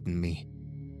pardon me.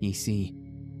 Ye see,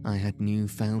 I had new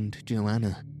found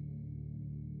Joanna."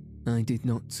 "I did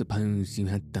not suppose you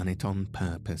had done it on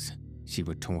purpose," she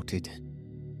retorted.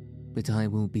 "But I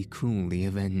will be cruelly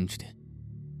avenged.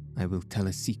 I will tell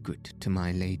a secret to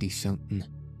my Lady Shelton,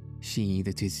 she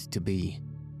that is to be,"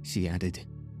 she added,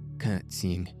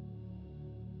 curtsying.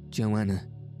 "Joanna,"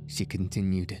 she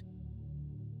continued,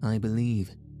 "I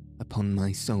believe, upon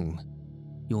my soul,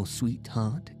 your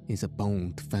sweetheart is a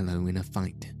bold fellow in a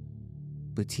fight,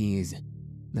 but he is,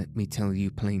 let me tell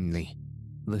you plainly,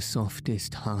 the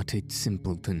softest-hearted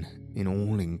simpleton in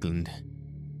all England.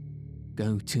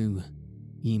 Go to,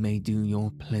 ye may do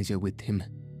your pleasure with him,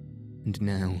 and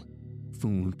now,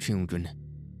 fool children,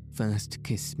 first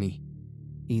kiss me,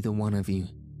 either one of you,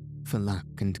 for luck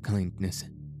and kindness,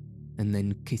 and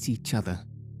then kiss each other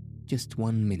just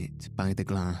 1 minute by the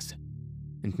glass,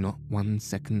 and not 1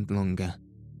 second longer,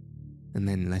 and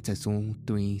then let us all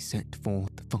 3 set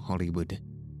forth for Hollywood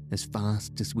as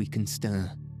fast as we can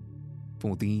stir,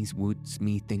 for these woods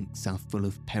methinks are full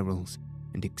of perils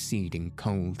and exceeding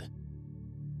cold."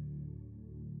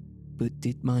 "But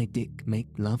did my Dick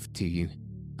make love to you?"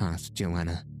 asked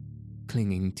Joanna,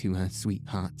 clinging to her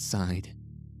sweetheart's side.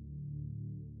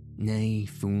 "Nay,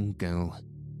 fool girl,"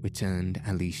 returned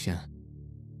Alicia.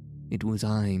 "It was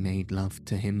I made love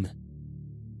to him.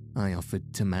 I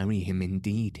offered to marry him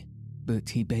indeed, but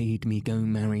he bade me go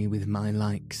marry with my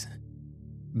likes.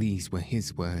 These were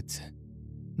his words.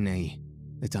 Nay,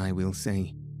 that I will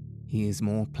say, he is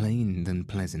more plain than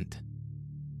pleasant.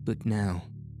 But now,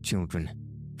 children,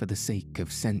 for the sake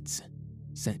of sense,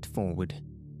 set forward.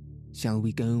 Shall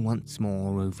we go once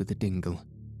more over the dingle,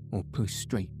 or push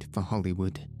straight for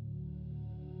Hollywood?"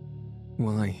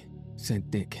 "Why,"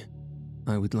 said Dick,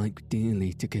 "I would like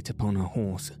dearly to get upon a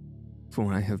horse,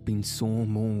 for I have been sore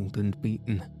mauled and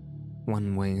beaten,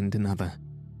 one way and another,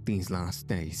 these last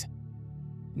days,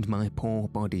 and my poor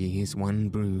body is one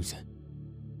bruise.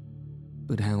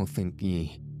 But how think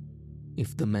ye,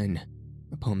 if the men,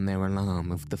 upon their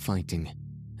alarm of the fighting,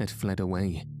 had fled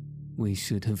away, we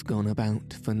should have gone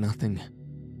about for nothing?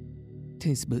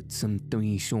 'Tis but some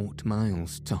 3 short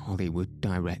miles to Hollywood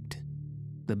direct.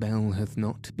 The bell hath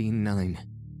not been 9.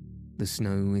 The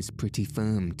snow is pretty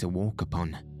firm to walk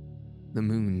upon, the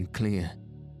moon clear,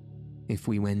 if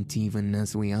we went even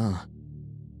as we are."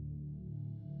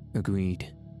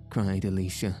 "Agreed," cried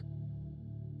Alicia,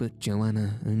 but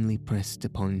Joanna only pressed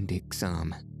upon Dick's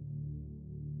arm.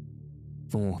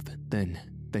 Forth, then,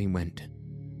 they went,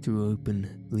 through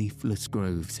open, leafless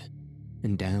groves,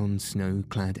 and down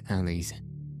snow-clad alleys,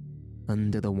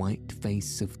 under the white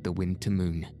face of the winter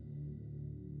moon.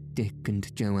 Dick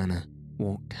and Joanna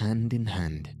walked hand in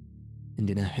hand, and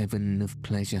in a heaven of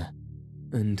pleasure,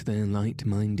 and their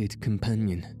light-minded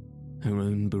companion, her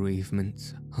own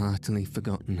bereavements heartily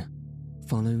forgotten,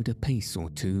 followed a pace or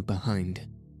 2 behind,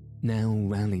 now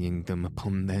rallying them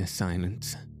upon their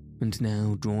silence, and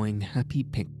now drawing happy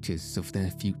pictures of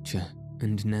their future,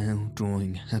 and now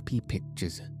drawing happy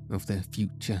pictures of their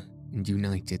future and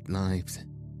united lives.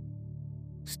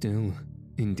 Still,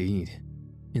 indeed,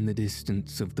 in the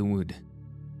distance of the wood,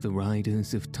 the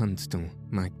riders of Tunstall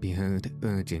might be heard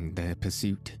urging their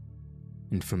pursuit,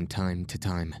 and from time to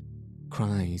time,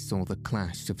 cries or the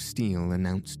clash of steel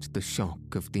announced the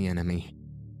shock of the enemy.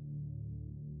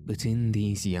 But in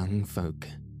these young folk,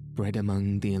 bred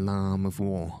among the alarm of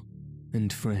war,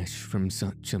 and fresh from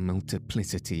such a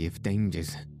multiplicity of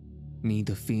dangers,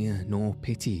 neither fear nor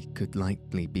pity could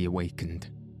lightly be awakened.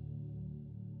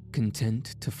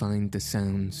 Content to find the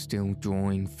sound still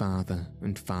drawing farther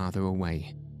and farther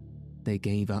away, they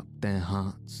gave up their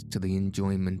hearts to the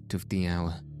enjoyment of the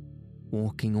hour,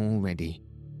 walking already,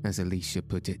 as Alicia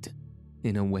put it,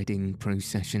 in a wedding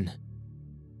procession,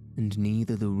 and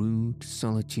neither the rude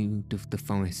solitude of the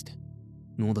forest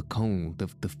nor the cold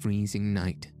of the freezing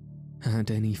night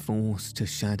had any force to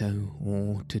shadow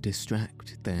or to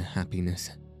distract their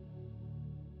happiness.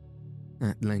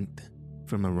 At length,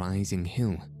 from a rising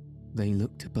hill, they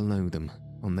looked below them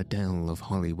on the dell of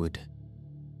Hollywood.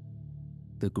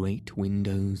 The great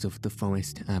windows of the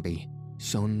Forest Abbey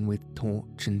shone with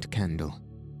torch and candle.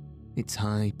 Its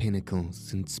high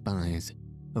pinnacles and spires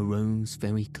arose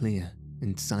very clear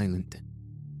and silent,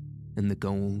 and the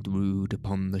gold rood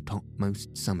upon the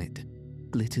topmost summit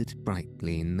glittered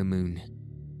brightly in the moon.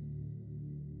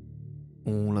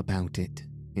 All about it,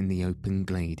 in the open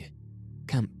glade,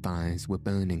 campfires were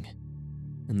burning,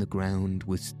 and the ground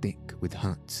was thick with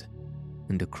huts,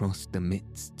 and across the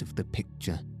midst of the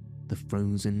picture the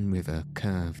frozen river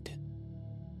curved.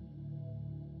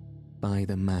 "By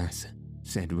the mass,"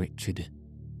 said Richard,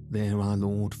 "there are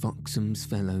Lord Foxham's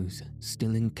fellows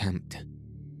still encamped.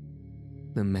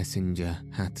 The messenger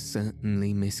hath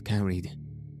certainly miscarried.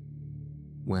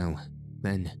 Well,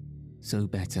 then, so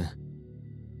better.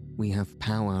 We have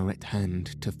power at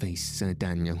hand to face Sir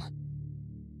Daniel.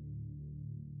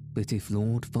 But if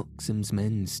Lord Foxham's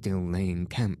men still lay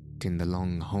encamped in the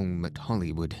long holm at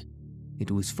Hollywood,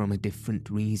 it was from a different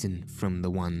reason from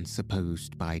the one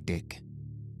supposed by Dick.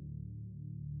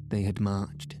 They had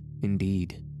marched,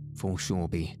 indeed, for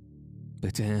Shoreby,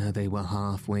 but ere they were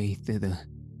halfway thither,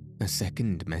 a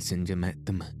second messenger met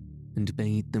them, and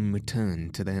bade them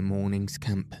return to their morning's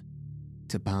camp,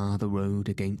 to bar the road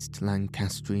against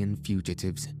Lancastrian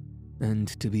fugitives, and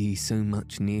to be so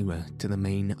much nearer to the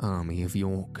main army of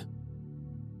York.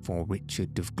 For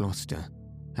Richard of Gloucester,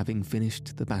 having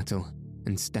finished the battle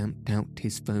and stamped out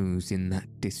his foes in that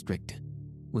district,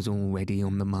 was already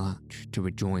on the march to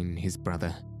rejoin his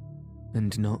brother,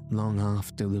 and not long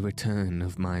after the return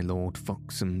of my Lord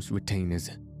Foxham's retainers,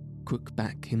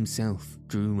 Crookback himself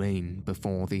drew rein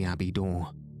before the abbey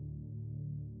door.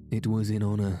 It was in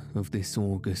honour of this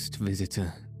august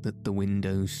visitor that the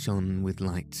windows shone with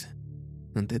lights,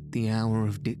 and at the hour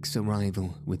of Dick's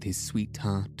arrival with his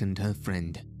sweetheart and her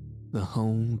friend, the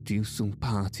whole Dussel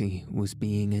party was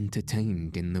being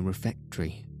entertained in the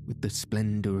refectory with the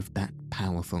splendour of that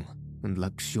powerful and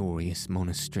luxurious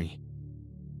monastery.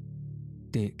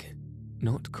 Dick,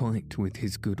 not quite with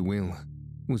his good will,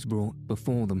 was brought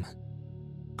before them.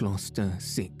 Gloucester,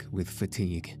 sick with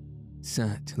fatigue,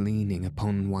 sat leaning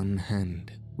upon one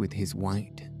hand with his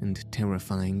white and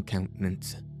terrifying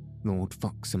countenance. Lord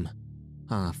Foxham,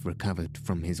 half recovered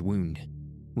from his wound,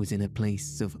 was in a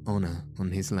place of honour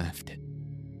on his left.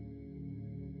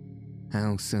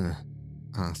 "How, sir,"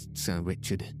 asked Sir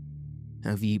Richard,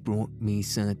 "have ye brought me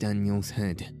Sir Daniel's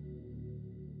head?"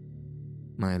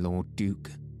 "My Lord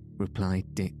Duke,"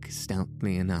 replied Dick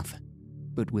stoutly enough,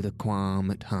 but with a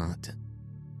qualm at heart,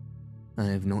 "I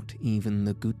have not even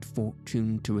the good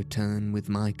fortune to return with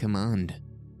my command.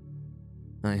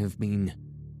 I have been,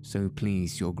 so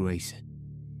please your grace,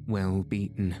 well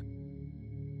beaten."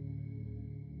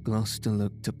 Gloucester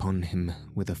looked upon him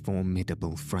with a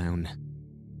formidable frown.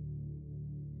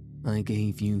 "I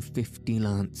gave you 50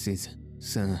 lances,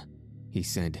 sir," he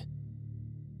said.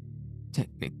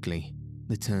 Technically,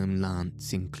 the term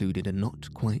lance included a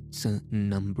not quite certain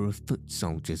number of foot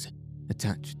soldiers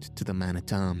attached to the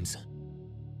man-at-arms.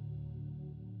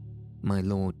 "My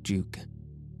Lord Duke,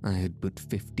 I had but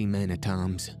 50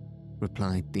 men-at-arms,"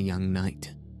 replied the young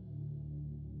knight.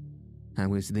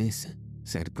 "How is this?"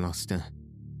 said Gloucester.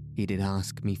 "He did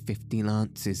ask me 50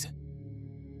 lances."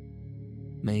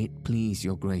 "May it please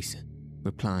your grace,"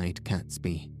 replied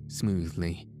Catesby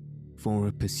smoothly, "for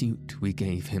a pursuit we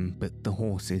gave him but the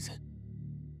horses."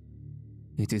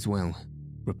 "It is well,"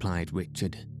 replied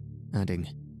Richard, adding,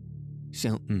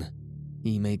 "Shelton,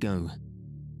 ye may go."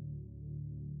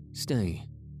 "Stay,"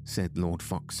 said Lord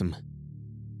Foxham.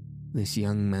 "This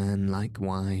young man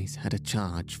likewise had a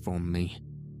charge from me.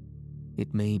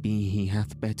 It may be he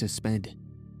hath better sped.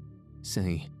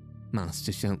 Say,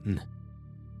 Master Shelton,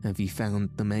 have ye found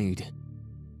the maid?"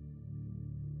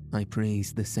 "I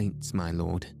praise the saints, my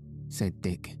lord," said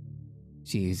Dick.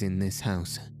 "She is in this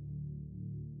house."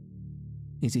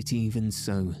 "Is it even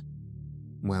so?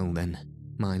 Well then,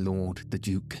 my lord the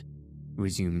Duke,"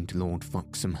 resumed Lord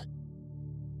Foxham,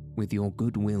 "with your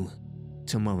good will,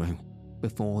 tomorrow,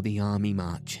 before the army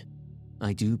march,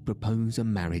 I do propose a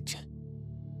marriage.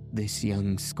 This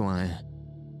young squire—"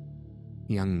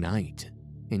 "Young knight,"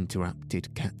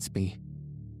 interrupted Catesby.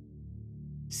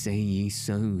 "Say ye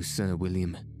so, Sir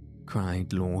William?"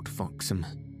 cried Lord Foxham.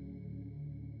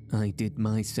 "I did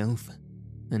myself,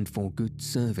 and for good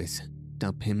service,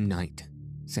 dub him knight,"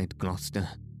 said Gloucester.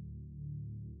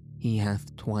 "He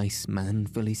hath twice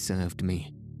manfully served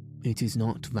me. It is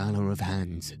not valour of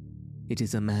hands, it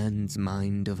is a man's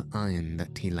mind of iron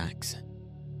that he lacks.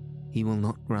 He will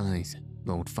not rise,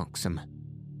 Lord Foxham.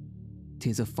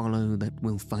 'Tis a follow that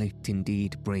will fight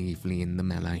indeed bravely in the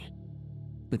melee,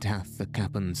 but hath the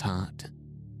captain's heart.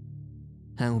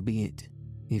 Howbeit,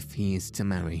 if he is to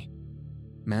marry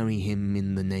him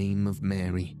in the name of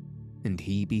Mary, and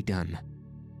he be done."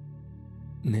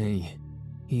 "Nay,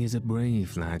 he is a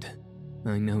brave lad,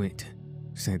 I know it,"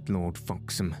 said Lord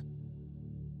Foxham.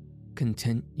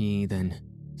 "Content ye then,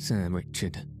 Sir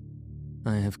Richard.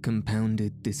 I have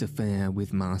compounded this affair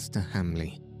with Master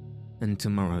Hamley, and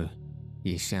tomorrow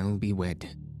ye shall be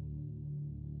wed."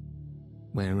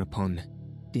 Whereupon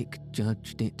Dick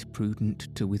judged it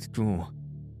prudent to withdraw,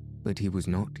 but he was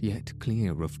not yet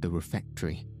clear of the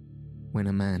refectory, when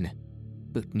a man,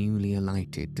 but newly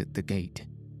alighted at the gate,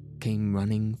 came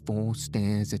running 4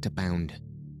 stairs at a bound,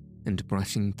 and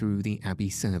brushing through the abbey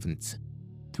servants,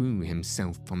 threw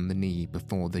himself on the knee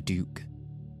before the Duke.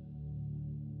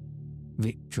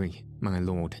 "Victory, my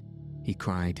lord," he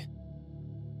cried.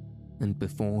 And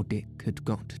before Dick had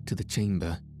got to the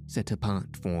chamber set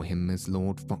apart for him as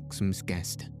Lord Foxham's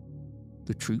guest,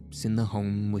 the troops in the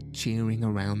home were cheering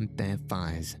around their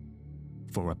fires,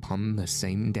 for upon the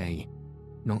same day,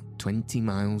 not 20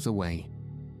 miles away,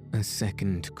 a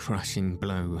second crushing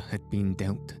blow had been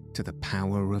dealt to the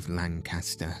power of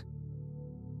Lancaster.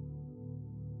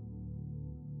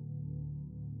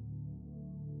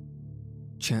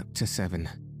 Chapter 7.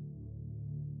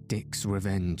 Dick's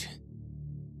Revenge.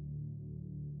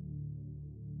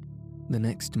 The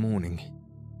next morning,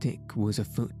 Dick was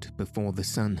afoot before the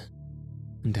sun,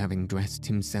 and having dressed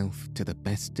himself to the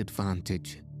best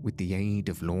advantage with the aid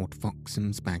of Lord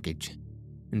Foxham's baggage,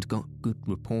 and got good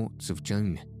reports of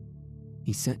Joan,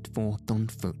 he set forth on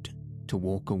foot to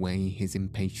walk away his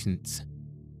impatience.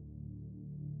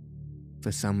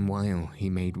 For some while he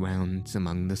made rounds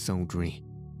among the soldiery,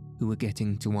 who were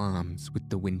getting to arms with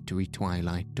the wintry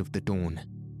twilight of the dawn,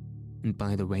 and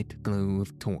by the red glow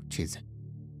of torches.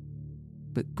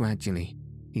 But gradually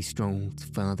he strolled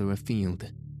farther afield,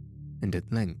 and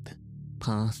at length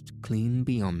passed clean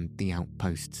beyond the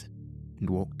outposts, and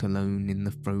walked alone in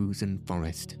the frozen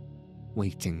forest,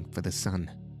 waiting for the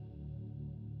sun.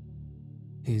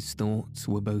 His thoughts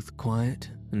were both quiet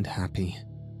and happy.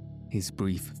 His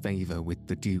brief favour with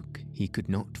the Duke, he could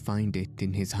not find it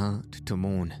in his heart to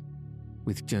mourn,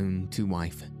 with Joan to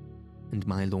wife, and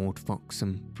my Lord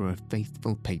Foxham for a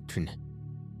faithful patron.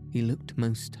 He looked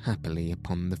most happily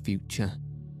upon the future,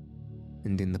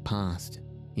 and in the past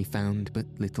he found but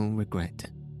little regret.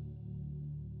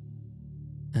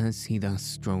 As he thus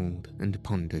strolled and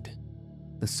pondered,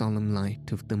 the solemn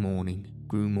light of the morning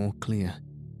grew more clear,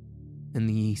 and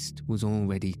the east was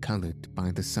already coloured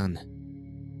by the sun,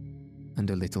 and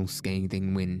a little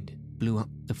scathing wind blew up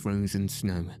the frozen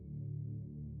snow.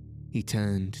 He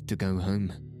turned to go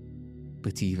home,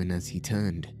 but even as he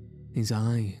turned, his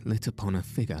eye lit upon a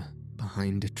figure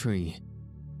behind a tree.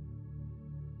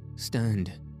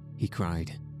 "Stand," he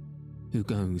cried. "Who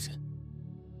goes?"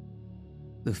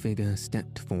 The figure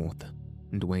stepped forth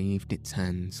and waved its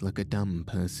hands like a dumb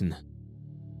person.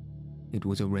 It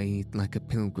was arrayed like a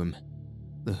pilgrim,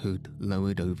 the hood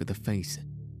lowered over the face,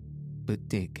 but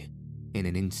Dick, in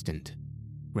an instant,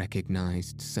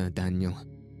 recognised Sir Daniel.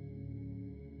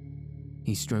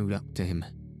 He strode up to him,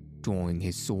 drawing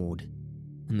his sword,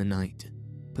 and the knight,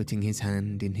 putting his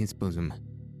hand in his bosom,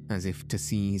 as if to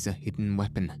seize a hidden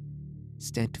weapon,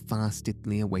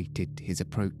 steadfastly awaited his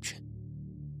approach.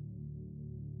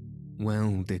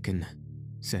 "Well, Dickon,"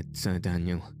 said Sir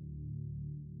Daniel,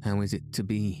 "how is it to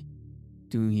be?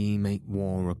 Do ye make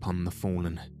war upon the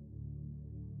fallen?"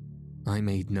 "I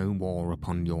made no war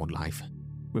upon your life,"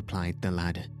 replied the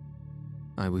lad.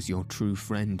 "I was your true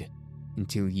friend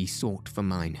until ye sought for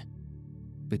mine,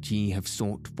 but ye have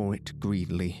sought for it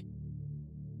greedily."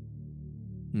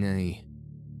 "Nay,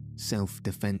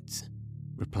 self-defence,"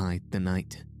 replied the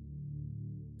knight.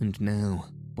 "And now,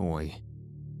 boy,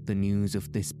 the news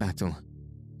of this battle,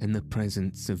 and the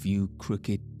presence of you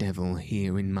crooked devil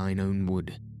here in mine own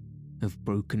wood, have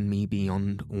broken me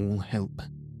beyond all help.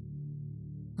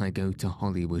 I go to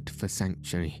Hollywood for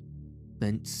sanctuary,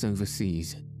 thence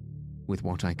overseas, with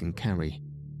what I can carry,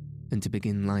 and to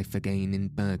begin life again in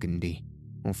Burgundy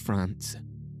or France."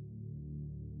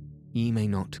 "Ye may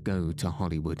not go to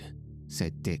Hollywood,"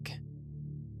 said Dick.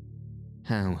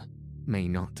 "How, may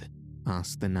not?"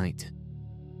 asked the knight.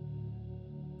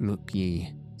 "Look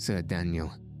ye, Sir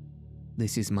Daniel,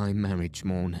 this is my marriage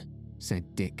morn,"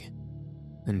 said Dick,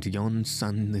 "and yon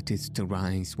sun that is to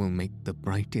rise will make the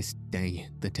brightest day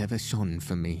that ever shone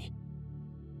for me.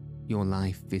 Your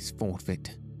life is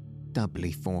forfeit,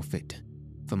 doubly forfeit,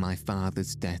 for my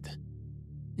father's death,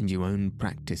 and your own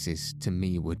practices to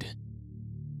meward.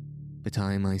 But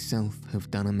I myself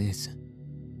have done amiss.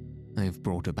 I have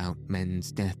brought about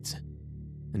men's deaths,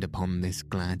 and upon this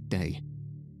glad day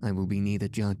I will be neither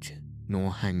judge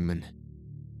nor hangman.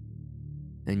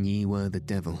 An ye were the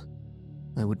devil,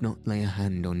 I would not lay a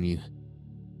hand on you.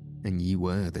 An ye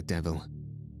were the devil,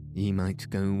 ye might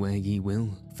go where ye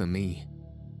will for me.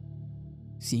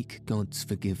 Seek God's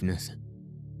forgiveness.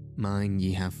 Mine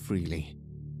ye have freely.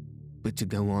 But to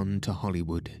go on to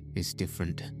Hollywood is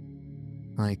different.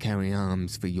 I carry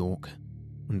arms for York,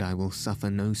 and I will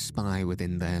suffer no spy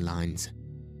within their lines.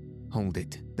 Hold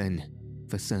it, then,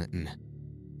 for certain.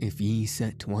 If ye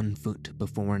set one foot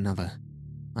before another,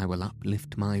 I will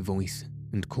uplift my voice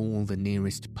and call the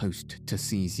nearest post to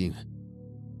seize you."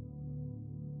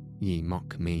 "Ye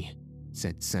mock me,"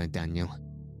 said Sir Daniel.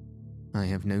 "I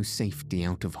have no safety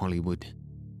out of Hollywood."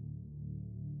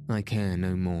 "I care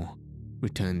no more,"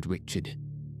 returned Richard.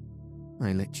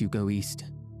 "I let you go east,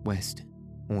 west,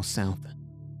 or south.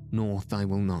 North I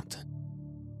will not.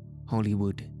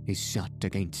 Hollywood is shut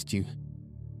against you.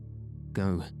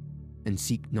 Go, and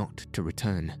seek not to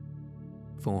return,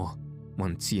 for,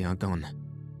 once ye are gone,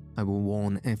 I will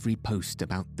warn every post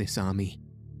about this army,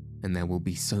 and there will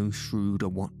be so shrewd a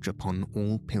watch upon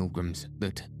all pilgrims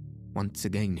that, once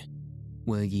again,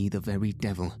 were ye the very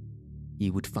devil,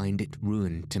 ye would find it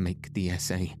ruin to make the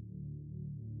essay."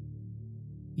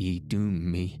 "Ye doom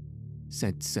me,"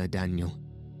 said Sir Daniel,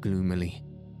 gloomily.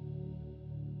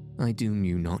 "I doom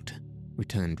you not,"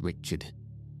 returned Richard.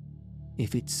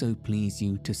 "If it so please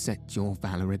you to set your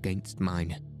valour against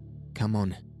mine, come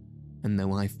on, and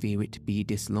though I fear it be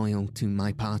disloyal to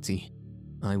my party,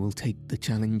 I will take the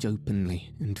challenge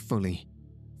openly and fully,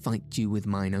 fight you with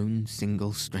mine own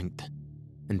single strength,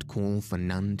 and call for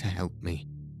none to help me.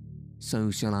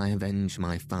 So shall I avenge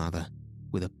my father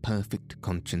with a perfect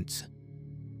conscience."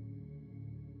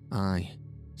 "Aye,"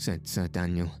 said Sir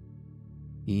Daniel,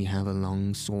 "ye have a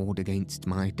long sword against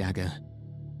my dagger."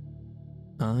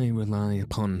 "I rely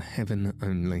upon heaven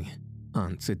only,"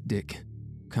 answered Dick,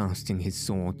 casting his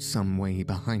sword some way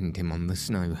behind him on the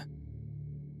snow.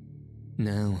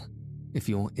 "Now, if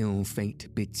your ill fate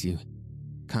bids you,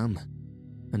 come,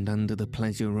 and under the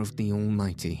pleasure of the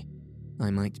Almighty,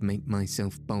 I might make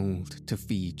myself bold to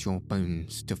feed your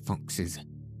bones to foxes."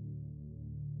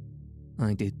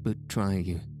 "I did but try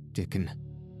you, Dickon,"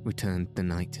 returned the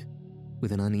knight,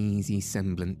 with an uneasy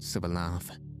semblance of a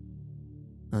laugh.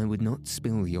 "I would not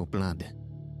spill your blood."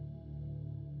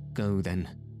 "Go then,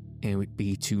 ere it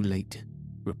be too late,"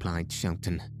 replied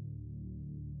Shelton.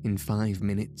 "In 5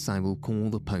 minutes I will call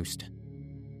the post.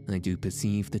 I do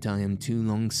perceive that I am too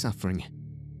long suffering.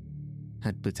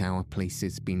 Had but our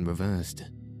places been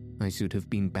reversed, I should have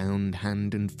been bound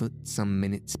hand and foot some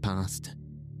minutes past."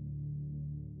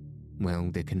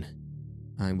 "Well, Dickon,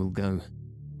 I will go,"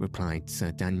 replied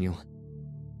Sir Daniel.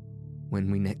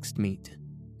 "When we next meet,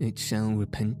 it shall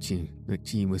repent you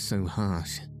that ye were so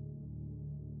harsh."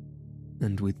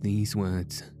 And with these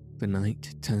words, the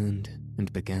knight turned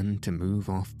and began to move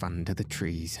off under the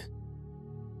trees.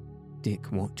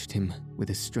 Dick watched him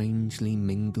with a strangely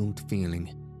mingled feeling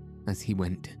as he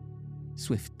went,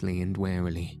 swiftly and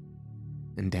warily,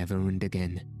 and ever and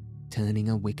again turning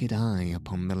a wicked eye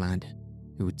upon the lad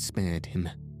who had spared him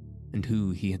and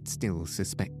who he had still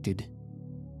suspected.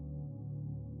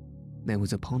 There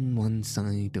was upon one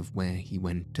side of where he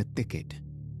went a thicket,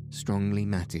 strongly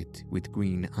matted with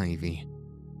green ivy,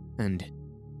 and,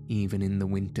 even in the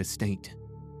winter state,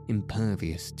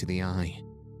 impervious to the eye.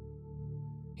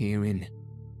 Herein,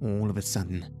 all of a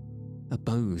sudden, a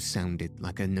bow sounded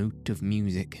like a note of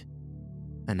music.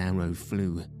 An arrow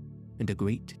flew, and a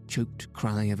great choked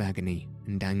cry of agony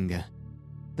and anger.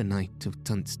 The Knight of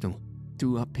Tunstall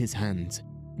threw up his hands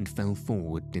and fell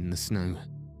forward in the snow.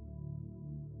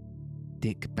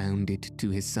 Dick bounded to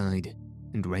his side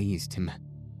and raised him.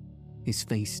 His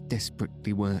face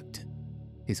desperately worked.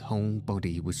 His whole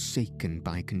body was shaken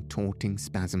by contorting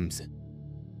spasms.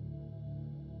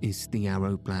 "Is the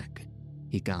arrow black?"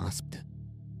 he gasped.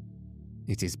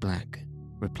 "It is black,"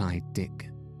 replied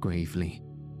Dick gravely.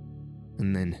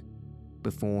 And then,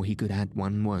 before he could add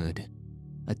one word,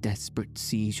 a desperate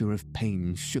seizure of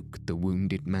pain shook the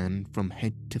wounded man from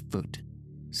head to foot,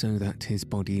 so that his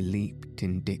body leaped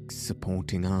in Dick's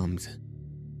supporting arms,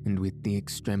 and with the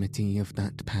extremity of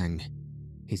that pang,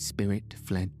 his spirit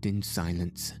fled in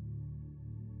silence.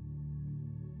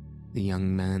 The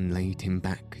young man laid him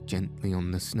back gently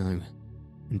on the snow,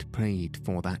 and prayed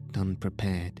for that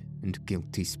unprepared and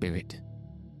guilty spirit.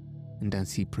 And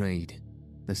as he prayed,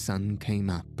 the sun came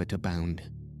up at a bound,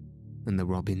 and the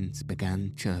robins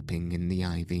began chirping in the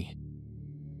ivy.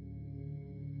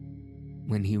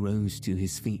 When he rose to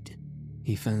his feet,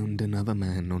 he found another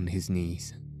man on his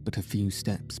knees but a few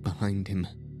steps behind him,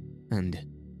 and,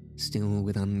 still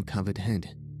with uncovered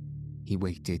head, he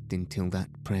waited until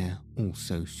that prayer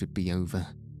also should be over.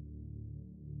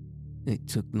 It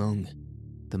took long.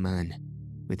 The man,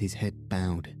 with his head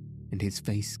bowed and his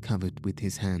face covered with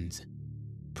his hands,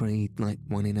 prayed like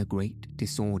one in a great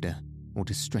disorder or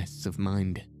distress of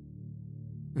mind.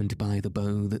 And by the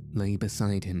bow that lay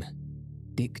beside him,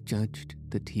 Dick judged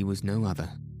that he was no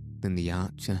other than the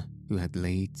archer who had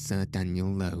laid Sir Daniel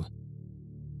low.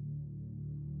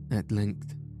 At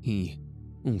length he,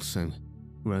 also,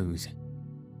 rose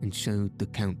and showed the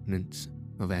countenance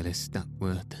of Ellis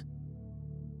Duckworth.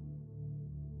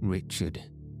 "Richard,"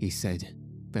 he said,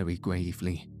 very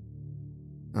gravely,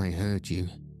 "I heard you.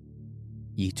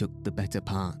 Ye took the better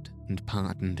part and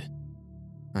pardoned.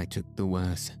 I took the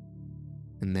worse,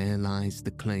 and there lies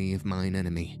the clay of mine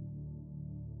enemy.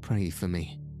 Pray for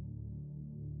me."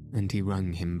 And he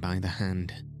wrung him by the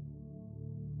hand.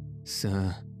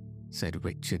 "Sir," said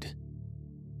Richard,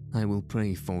 "I will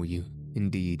pray for you,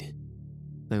 indeed,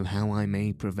 though how I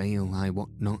may prevail I wot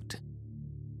not.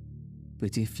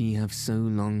 But if ye have so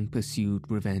long pursued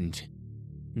revenge,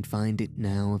 and find it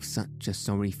now of such a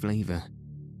sorry flavour,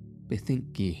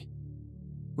 bethink ye,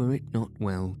 were it not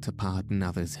well to pardon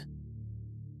others?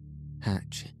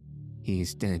 Hatch, he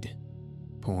is dead,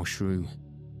 poor shrew.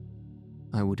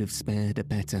 I would have spared a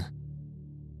better,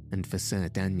 and for Sir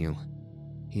Daniel,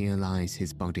 here lies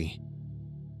his body,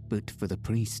 but for the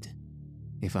priest,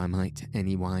 if I might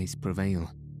anywise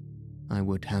prevail, I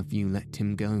would have you let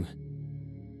him go."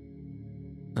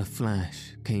 A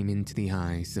flash came into the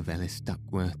eyes of Ellis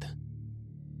Duckworth.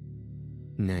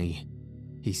 "Nay,"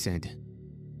 he said,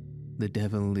 "the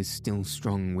devil is still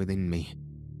strong within me.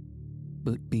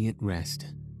 But be at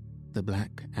rest, the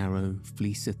black arrow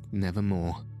fleeceth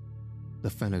nevermore, the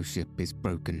fellowship is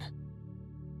broken.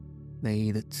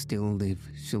 They that still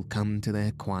live shall come to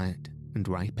their quiet and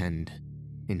ripe end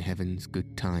in heaven's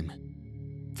good time.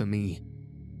 For me,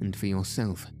 and for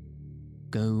yourself,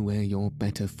 go where your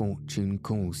better fortune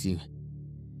calls you,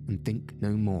 and think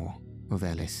no more of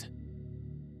Ellis."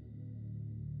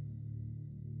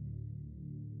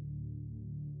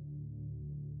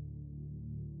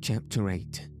 Chapter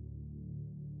 8.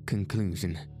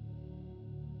 Conclusion.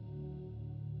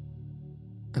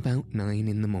 About 9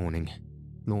 in the morning,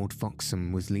 Lord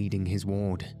Foxham was leading his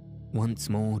ward, once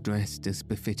more dressed as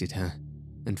befitted her,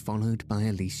 and followed by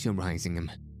Alicia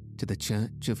Risingham, to the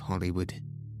church of Hollywood,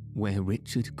 where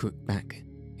Richard Crookback,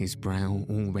 his brow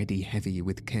already heavy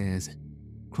with cares,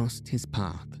 crossed his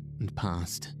path and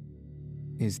passed.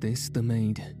 "Is this the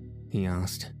maid?" he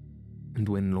asked, and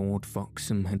when Lord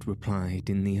Foxham had replied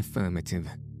in the affirmative,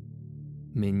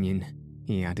 "Minion,"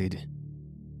 he added,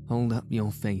 "hold up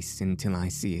your face until I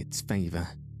see its favour."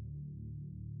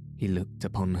 He looked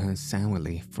upon her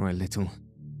sourly for a little.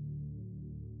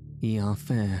 "Ye are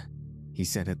fair," he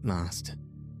said at last,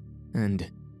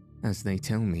 "and, as they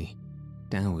tell me,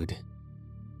 dowered.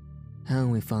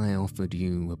 How if I offered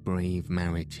you a brave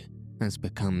marriage, as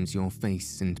becomes your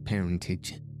face and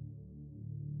parentage?"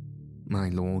 "My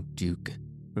Lord Duke,"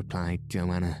 replied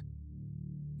Joanna,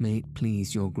 "may it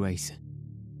please your grace,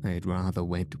 I had rather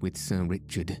wed with Sir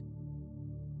Richard."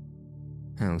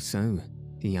 "How so?"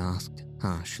 he asked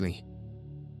harshly.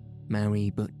 "Marry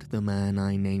but the man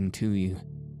I name to you,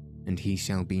 and he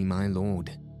shall be my lord,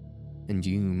 and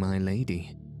you my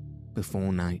lady,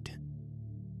 before night.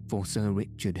 For Sir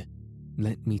Richard,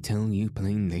 let me tell you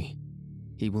plainly,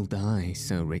 he will die,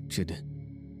 Sir Richard."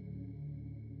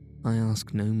 "I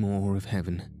ask no more of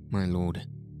heaven, my lord,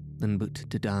 than but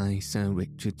to die Sir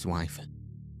Richard's wife,"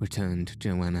 returned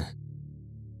Joanna.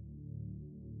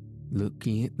 "Look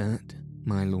ye at that,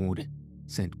 my lord,"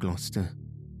 said Gloucester,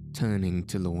 turning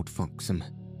to Lord Foxham.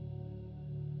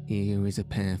 "Here is a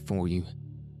pair for you.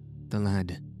 The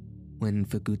lad, when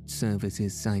for good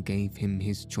services I gave him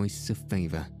his choice of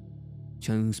favour,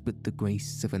 chose but the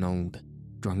grace of an old,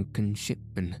 drunken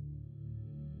shipman.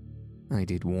 I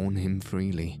did warn him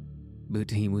freely,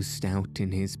 but he was stout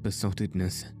in his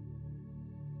besottedness.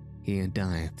 Here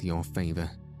dieth your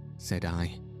favour, said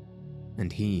I,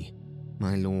 and he,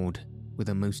 my lord, with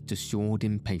a most assured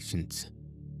impatience.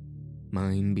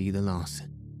 Mine be the loss,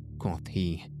 quoth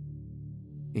he.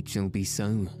 It shall be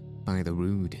so, by the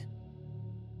rood.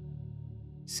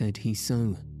 Said he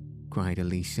so? Cried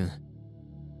Alicia.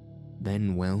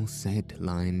 Then well said,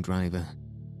 lion driver.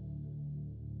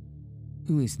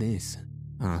 Who is this?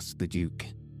 Asked the Duke.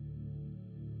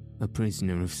 A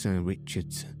prisoner of Sir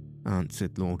Richard's,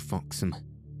 answered Lord Foxham.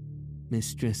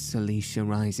 Mistress Alicia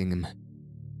Risingham.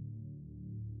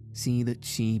 See that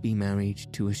she be married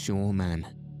to a sure man,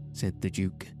 said the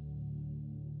Duke.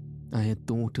 I had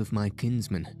thought of my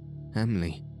kinsman,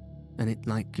 Hamley, and it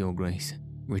like your grace,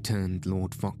 returned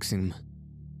Lord Foxham.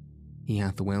 He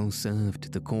hath well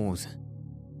served the cause.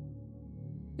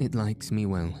 It likes me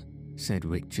well, said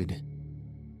Richard.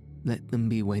 Let them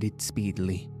be wedded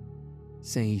speedily.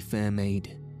 Say, fair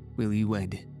maid, will you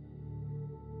wed?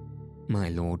 My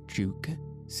Lord Duke,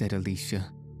 said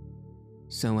Alicia,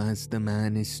 so as the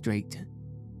man is straight.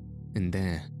 And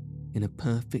there, in a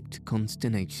perfect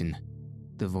consternation,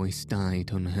 the voice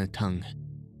died on her tongue.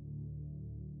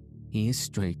 He is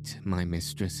straight, my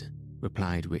mistress,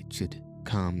 replied Richard,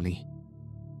 calmly.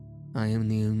 I am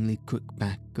the only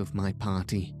crookback of my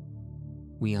party.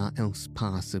 We are else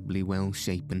passably well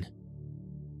shapen.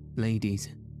 Ladies,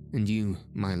 and you,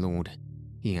 my lord,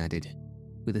 he added,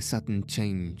 with a sudden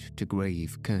change to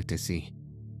grave courtesy.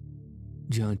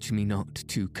 Judge me not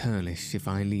too curlish if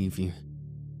I leave you.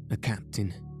 A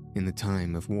captain, in the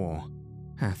time of war,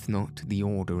 hath not the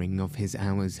ordering of his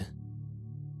hours.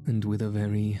 And with a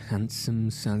very handsome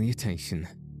salutation,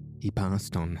 he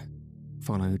passed on,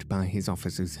 followed by his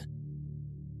officers.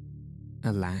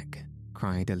 Alack,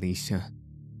 cried Alicia,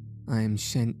 I am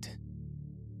shent.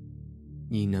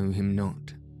 Ye know him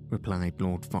not, replied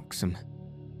Lord Foxham.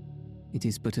 It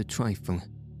is but a trifle.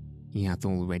 He hath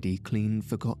already clean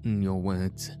forgotten your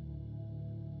words.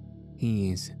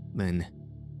 He is, then,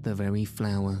 the very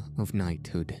flower of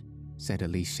knighthood, said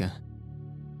Alicia.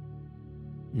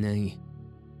 Nay,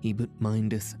 "He but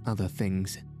mindeth other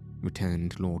things,"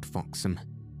 returned Lord Foxham.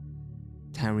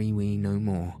 "Tarry we no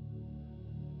more."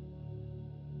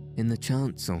 In the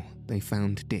chancel they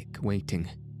found Dick waiting,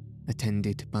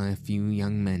 attended by a few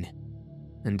young men,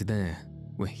 and there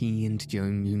were he and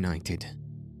Joan united.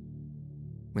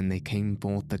 When they came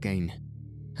forth again,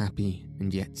 happy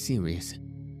and yet serious,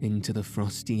 into the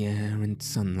frosty air and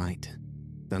sunlight,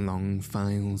 the long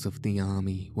files of the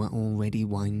army were already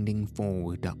winding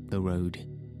forward up the road.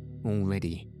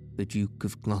 Already the Duke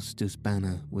of Gloucester's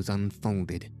banner was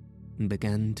unfolded and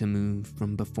began to move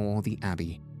from before the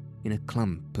abbey in a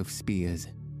clump of spears,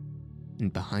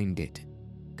 and behind it,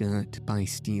 girt by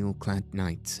steel-clad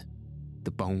knights,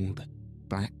 the bold,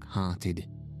 black-hearted,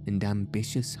 and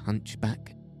ambitious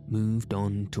hunchback moved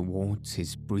on towards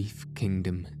his brief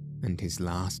kingdom and his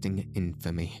lasting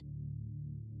infamy.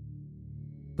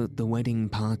 But the wedding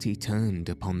party turned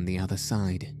upon the other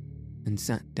side and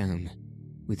sat down,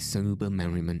 with sober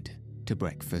merriment, to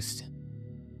breakfast.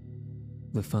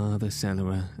 The father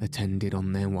cellarer attended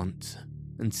on their wants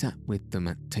and sat with them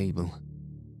at table.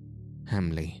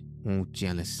 Hamley, all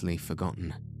jealously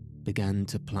forgotten, began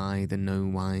to ply the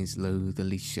nowise loath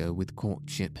Alicia with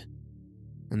courtship,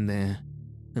 and there,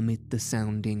 amid the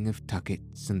sounding of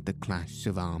tuckets and the clash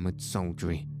of armoured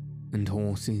soldiery, and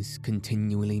horses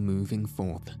continually moving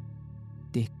forth,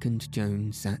 Dick and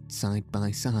Joan sat side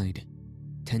by side,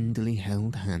 tenderly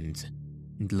held hands,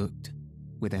 and looked,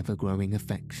 with ever-growing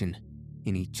affection,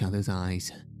 in each other's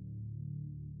eyes.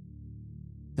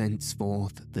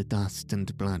 Thenceforth the dust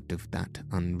and blood of that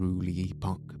unruly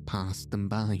epoch passed them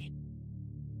by.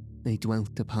 They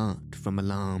dwelt apart from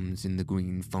alarms in the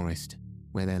green forest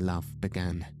where their love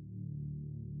began.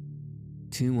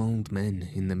 Two old men,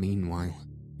 in the meanwhile,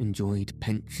 enjoyed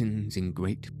pensions in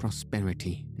great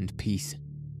prosperity and peace,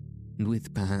 and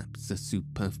with perhaps a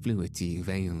superfluity of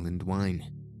ale and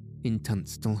wine, in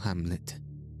Tunstall hamlet.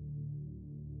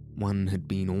 One had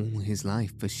been all his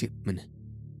life a shipman,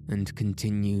 and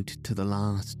continued to the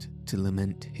last to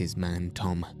lament his man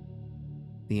Tom.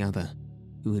 The other,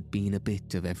 who had been a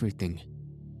bit of everything,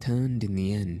 turned in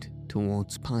the end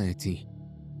towards piety,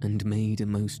 and made a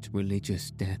most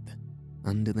religious death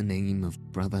under the name of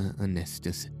Brother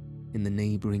Ernestus in the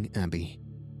neighbouring abbey.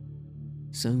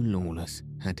 So lawless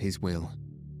had his will,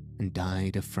 and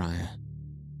died a friar.